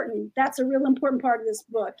important. That's a real important part of this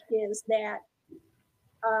book, is that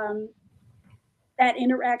that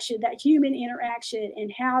interaction, that human interaction,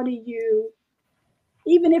 and how do you,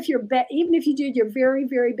 even if you did your very,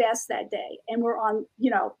 very best that day and were on,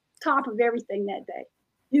 top of everything that day,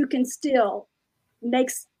 you can still make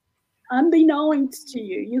unbeknownst to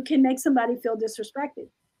you, you can make somebody feel disrespected.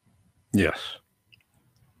 Yes.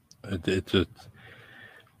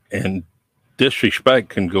 And disrespect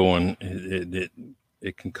can go on.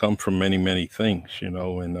 It can come from many, many things, and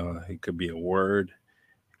it could be a word,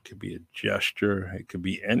 it could be a gesture, it could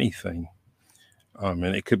be anything. And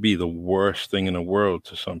it could be the worst thing in the world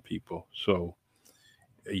to some people. So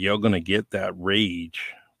you're going to get that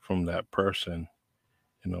rage from that person,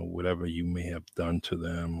 whatever you may have done to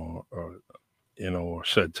them or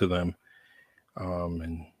said to them.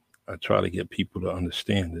 And I try to get people to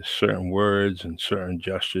understand there's certain words and certain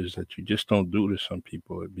gestures that you just don't do to some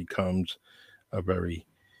people. It becomes a very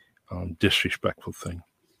disrespectful thing,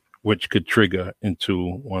 which could trigger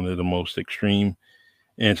into one of the most extreme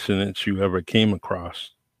incidents you ever came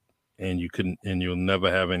across, and you'll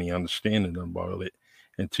never have any understanding about it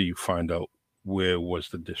until you find out where was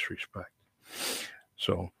the disrespect.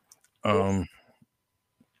 So,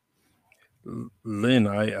 Lynn,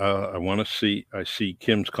 I see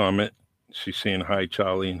Kim's comment. She's saying hi,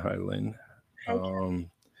 Charlie, and hi, Lynn.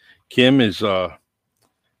 Kim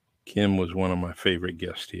was one of my favorite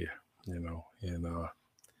guests here,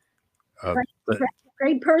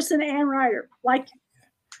 great person and writer.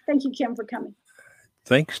 Thank you, Kim, for coming.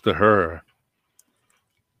 Thanks to her,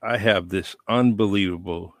 I have this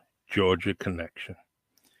unbelievable Georgia connection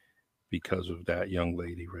because of that young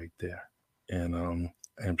lady right there. And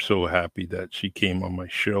I'm so happy that she came on my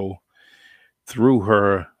show through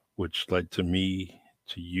her, which led to me,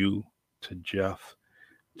 to you, to Jeff,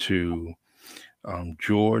 to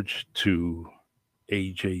George, to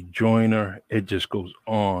AJ Joyner. It just goes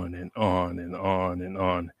on and on and on and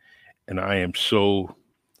on. And I am so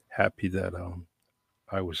happy that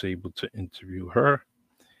I was able to interview her,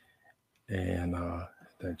 and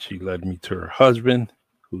that she led me to her husband,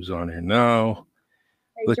 who's on here now.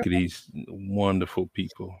 Look at these wonderful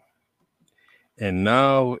people. And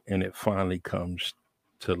it finally comes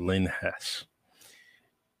to Lynn Hess.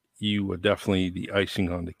 You were definitely the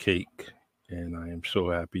icing on the cake, and I am so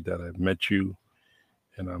happy that I've met you.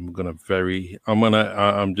 And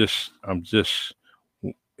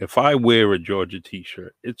if I wear a Georgia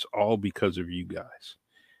t-shirt, it's all because of you guys.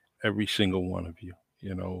 Every single one of you,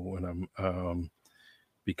 when I'm,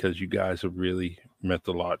 because you guys have really meant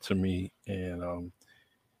a lot to me. And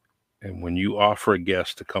when you offer a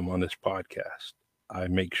guest to come on this podcast, I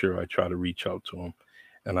make sure I try to reach out to them.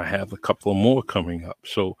 And I have a couple of more coming up.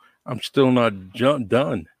 So I'm still not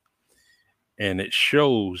done. And it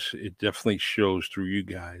definitely shows through you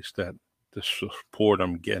guys that the support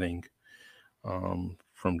I'm getting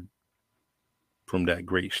from that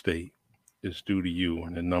great state is due to you,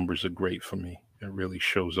 and the numbers are great for me. It really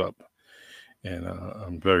shows up, and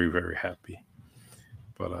I'm very, very happy.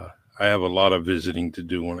 But I have a lot of visiting to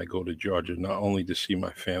do when I go to Georgia, not only to see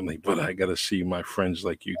my family, but I got to see my friends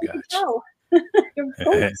like you guys. Oh,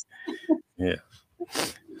 yeah.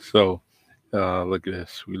 So look at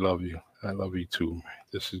this. We love you. I love you too.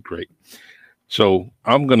 This is great. So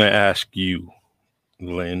I'm going to ask you,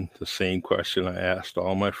 Lynn, the same question I asked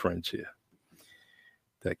all my friends here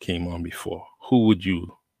that came on before. Who would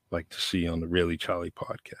you like to see on the Really Charlie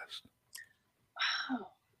podcast?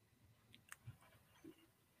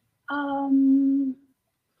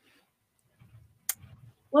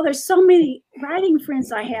 Well, there's so many writing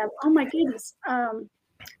friends I have. Oh my goodness.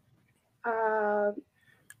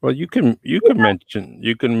 Well, you can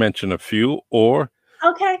mention a few, or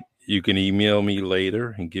okay, you can email me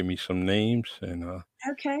later and give me some names, and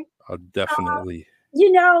okay, I'll definitely.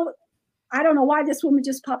 I don't know why this woman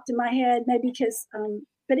just popped in my head. Maybe because,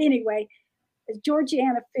 but anyway,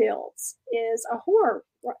 Georgiana Fields is a horror.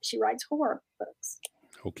 She writes horror books.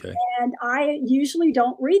 Okay. And I usually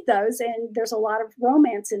don't read those, and there's a lot of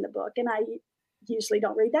romance in the book, and I usually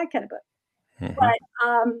don't read that kind of book. Mm-hmm. But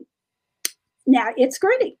now it's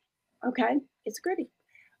gritty. Okay, it's gritty.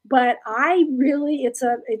 But I really, it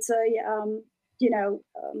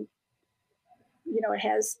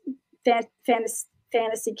has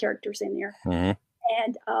fantasy characters in there, mm-hmm.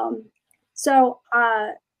 And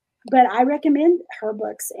but I recommend her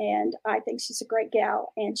books, and I think she's a great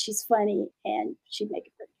gal, and she's funny, and she'd make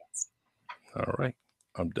a good guest. All right,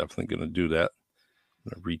 I'm definitely going to do that.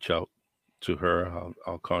 I'm going to reach out to her.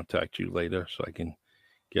 I'll contact you later so I can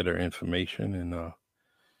get her information, and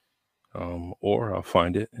or I'll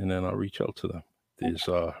find it and then I'll reach out to them.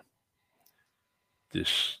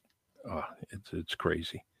 It's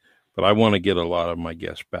crazy, but I want to get a lot of my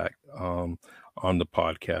guests back on the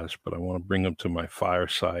podcast, but I want to bring them to my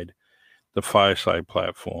the Fireside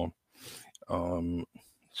platform.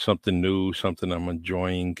 Something new, something I'm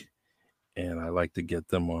enjoying, and I like to get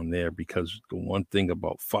them on there because the one thing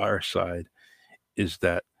about Fireside is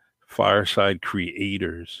that Fireside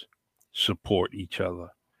creators support each other.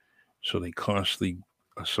 So they constantly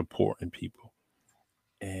are supporting people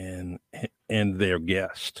and their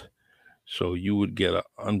guest. So you would get an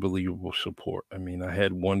unbelievable support. I mean, I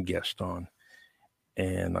had one guest on,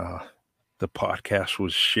 and the podcast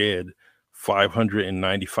was shared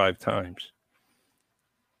 595 times.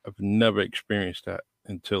 I've never experienced that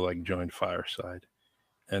until I joined Fireside,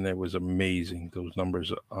 and it was amazing. Those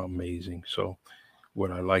numbers are amazing. So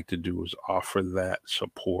what I like to do is offer that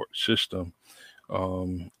support system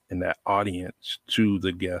and that audience to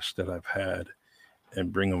the guests that I've had,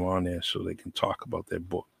 and bring them on there so they can talk about their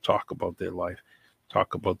book, talk about their life,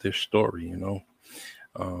 talk about their story, you know.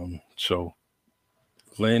 So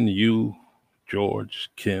Lynn, you, George,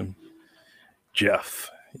 Kim, Jeff,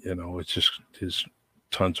 you know, it's just there's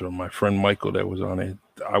tons of them. My friend Michael that was on it.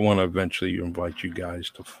 I want to eventually invite you guys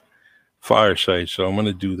to Fireside, so I'm going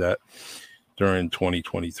to do that during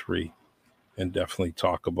 2023 and definitely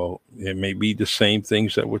talk about, it may be the same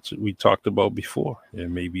things that we talked about before. It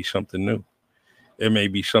may be something new. It may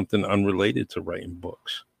be something unrelated to writing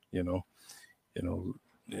books, you know.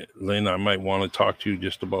 Lynn, I might want to talk to you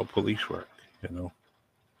just about police work, you know,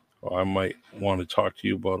 or I might want to talk to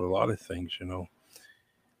you about a lot of things, you know,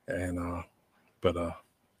 and, but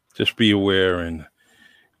just be aware, and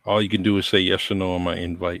all you can do is say yes or no on my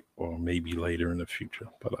invite, or maybe later in the future,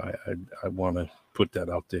 but I want to put that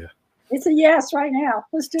out there. It's a yes right now.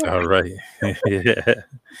 Let's do it. All right. Yeah.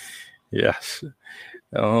 Yes.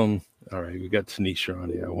 All right, we got Tanisha on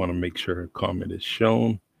here. I want to make sure her comment is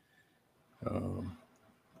shown. And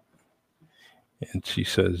she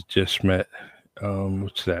says, just met,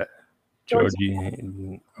 what's that?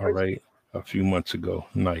 Georgie. All right, a few months ago.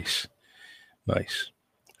 Nice.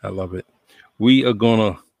 I love it. We're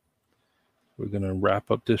gonna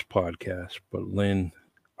wrap up this podcast, but Lynn,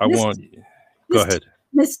 go ahead.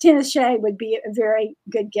 Miss Tina Shea would be a very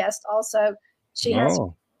good guest also. She has,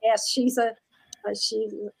 yes, she's a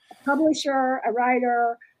publisher, a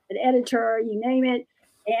writer, an editor, you name it,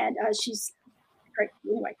 and she's great.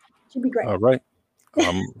 Anyway, she'd be great. All right.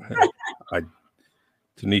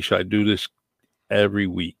 Tanisha, I do this every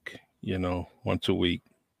week, you know, once a week,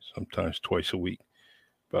 sometimes twice a week,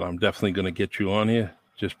 but I'm definitely going to get you on here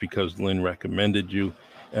just because Lynn recommended you,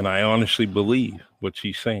 and I honestly believe what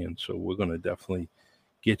she's saying. So we're going to definitely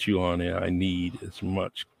get you on there. I need as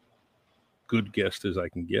much good guests as I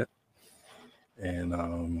can get,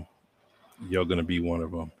 and you're going to be one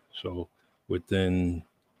of them. So within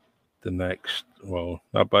the next, well,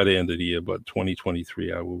 not by the end of the year, but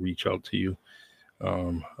 2023, I will reach out to you.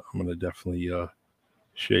 I'm going to definitely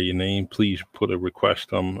share your name. Please put a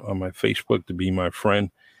request on my Facebook to be my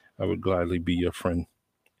friend. I would gladly be your friend,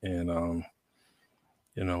 and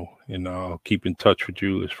you know, and I'll keep in touch with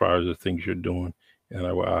you as far as the things you're doing, and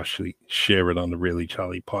I will actually share it on the Really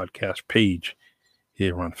Charlie podcast page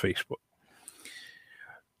here on Facebook.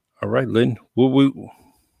 All right, Lynn.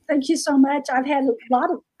 Thank you so much. I've had a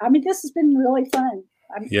lot of, this has been really fun.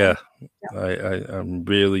 I'm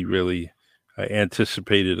really, I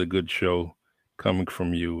anticipated a good show coming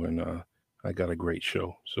from you, and I got a great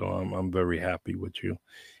show. So I'm very happy with you.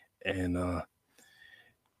 And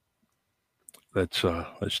let's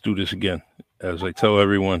do this again. As I tell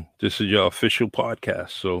everyone, this is your official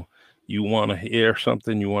podcast. So you want to hear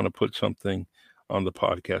something, you want to put something on the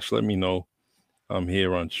podcast, let me know. I'm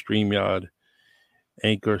here on StreamYard,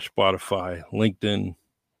 Anchor, Spotify, LinkedIn,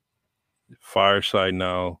 Fireside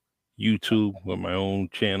Now, YouTube with my own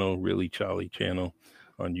channel, Really Charlie channel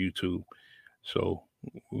on YouTube. So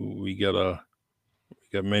we got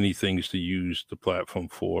many things to use the platform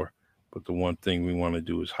for, but the one thing we want to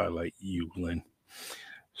do is highlight you, Lynn.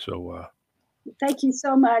 So thank you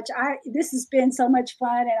so much. This has been so much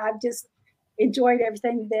fun, and I've just enjoyed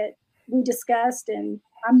everything that we discussed, and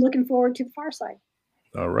I'm looking forward to the Fireside.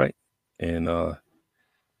 All right. And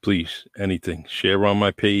please, anything, share on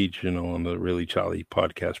my page, you know, on the Really Charlie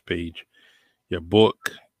podcast page, your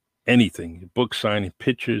book, anything, your book signing,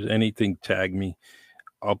 pictures, anything, tag me.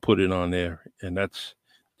 I'll put it on there. And that's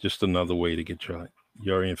just another way to get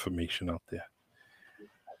your information out there.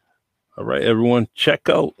 All right, everyone, check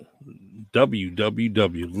out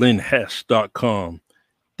www.lynnhess.com.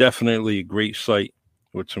 Definitely a great site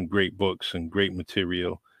with some great books and great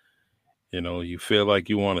material. You know, you feel like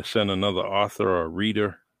you want to send another author or a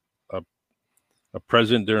reader a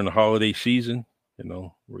present during the holiday season, you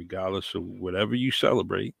know, regardless of whatever you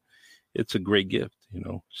celebrate, it's a great gift, you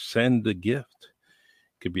know. Send a gift.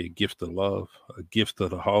 It could be a gift of love, a gift of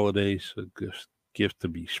the holidays, a gift to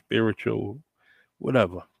be spiritual,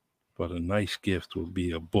 whatever. but a nice gift will be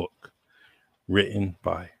a book written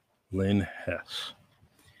by Lynn Hess.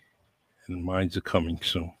 And mine's are coming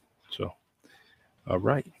soon. So, all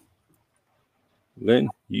right. Lynn,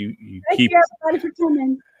 you Thank you, everybody, for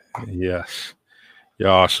coming. Yes. You're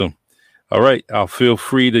awesome. All right. I'll feel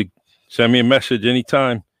free to send me a message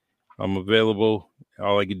anytime. I'm available.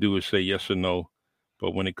 All I can do is say yes or no.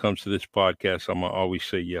 But when it comes to this podcast, I'm going to always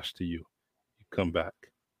say yes to you. You come back.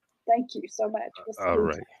 Thank you so much. All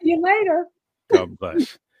right. See you later. God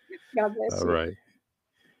bless. God bless you. All right.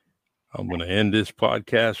 I'm going to end this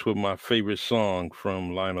podcast with my favorite song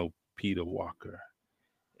from Lionel Peter Walker.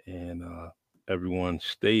 And everyone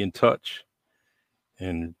stay in touch.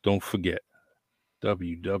 And don't forget,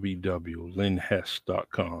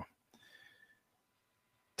 www.lynnhess.com.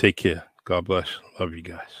 Take care. God bless. Love you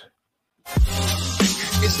guys.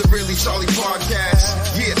 It's the Really Charlie Podcast.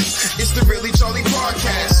 Yeah, it's the Really Charlie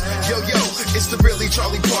Podcast. Yo, it's the Really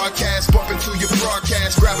Charlie Podcast. Bump into your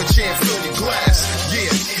broadcast, grab a chair, fill your glass.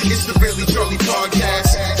 Yeah, it's the Really Charlie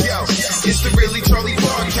Podcast. Yo, it's the Really Charlie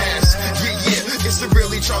Podcast. Yeah, it's the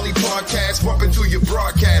Really Charlie Podcast. Bump into your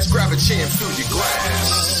broadcast, grab a chair, fill your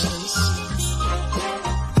glass.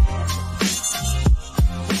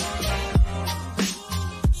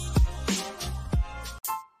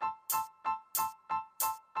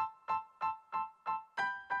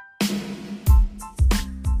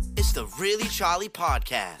 It's the Really Charlie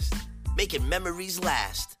Podcast, making memories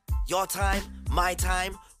last. Your time, my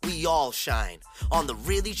time, we all shine on the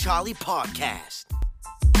Really Charlie Podcast.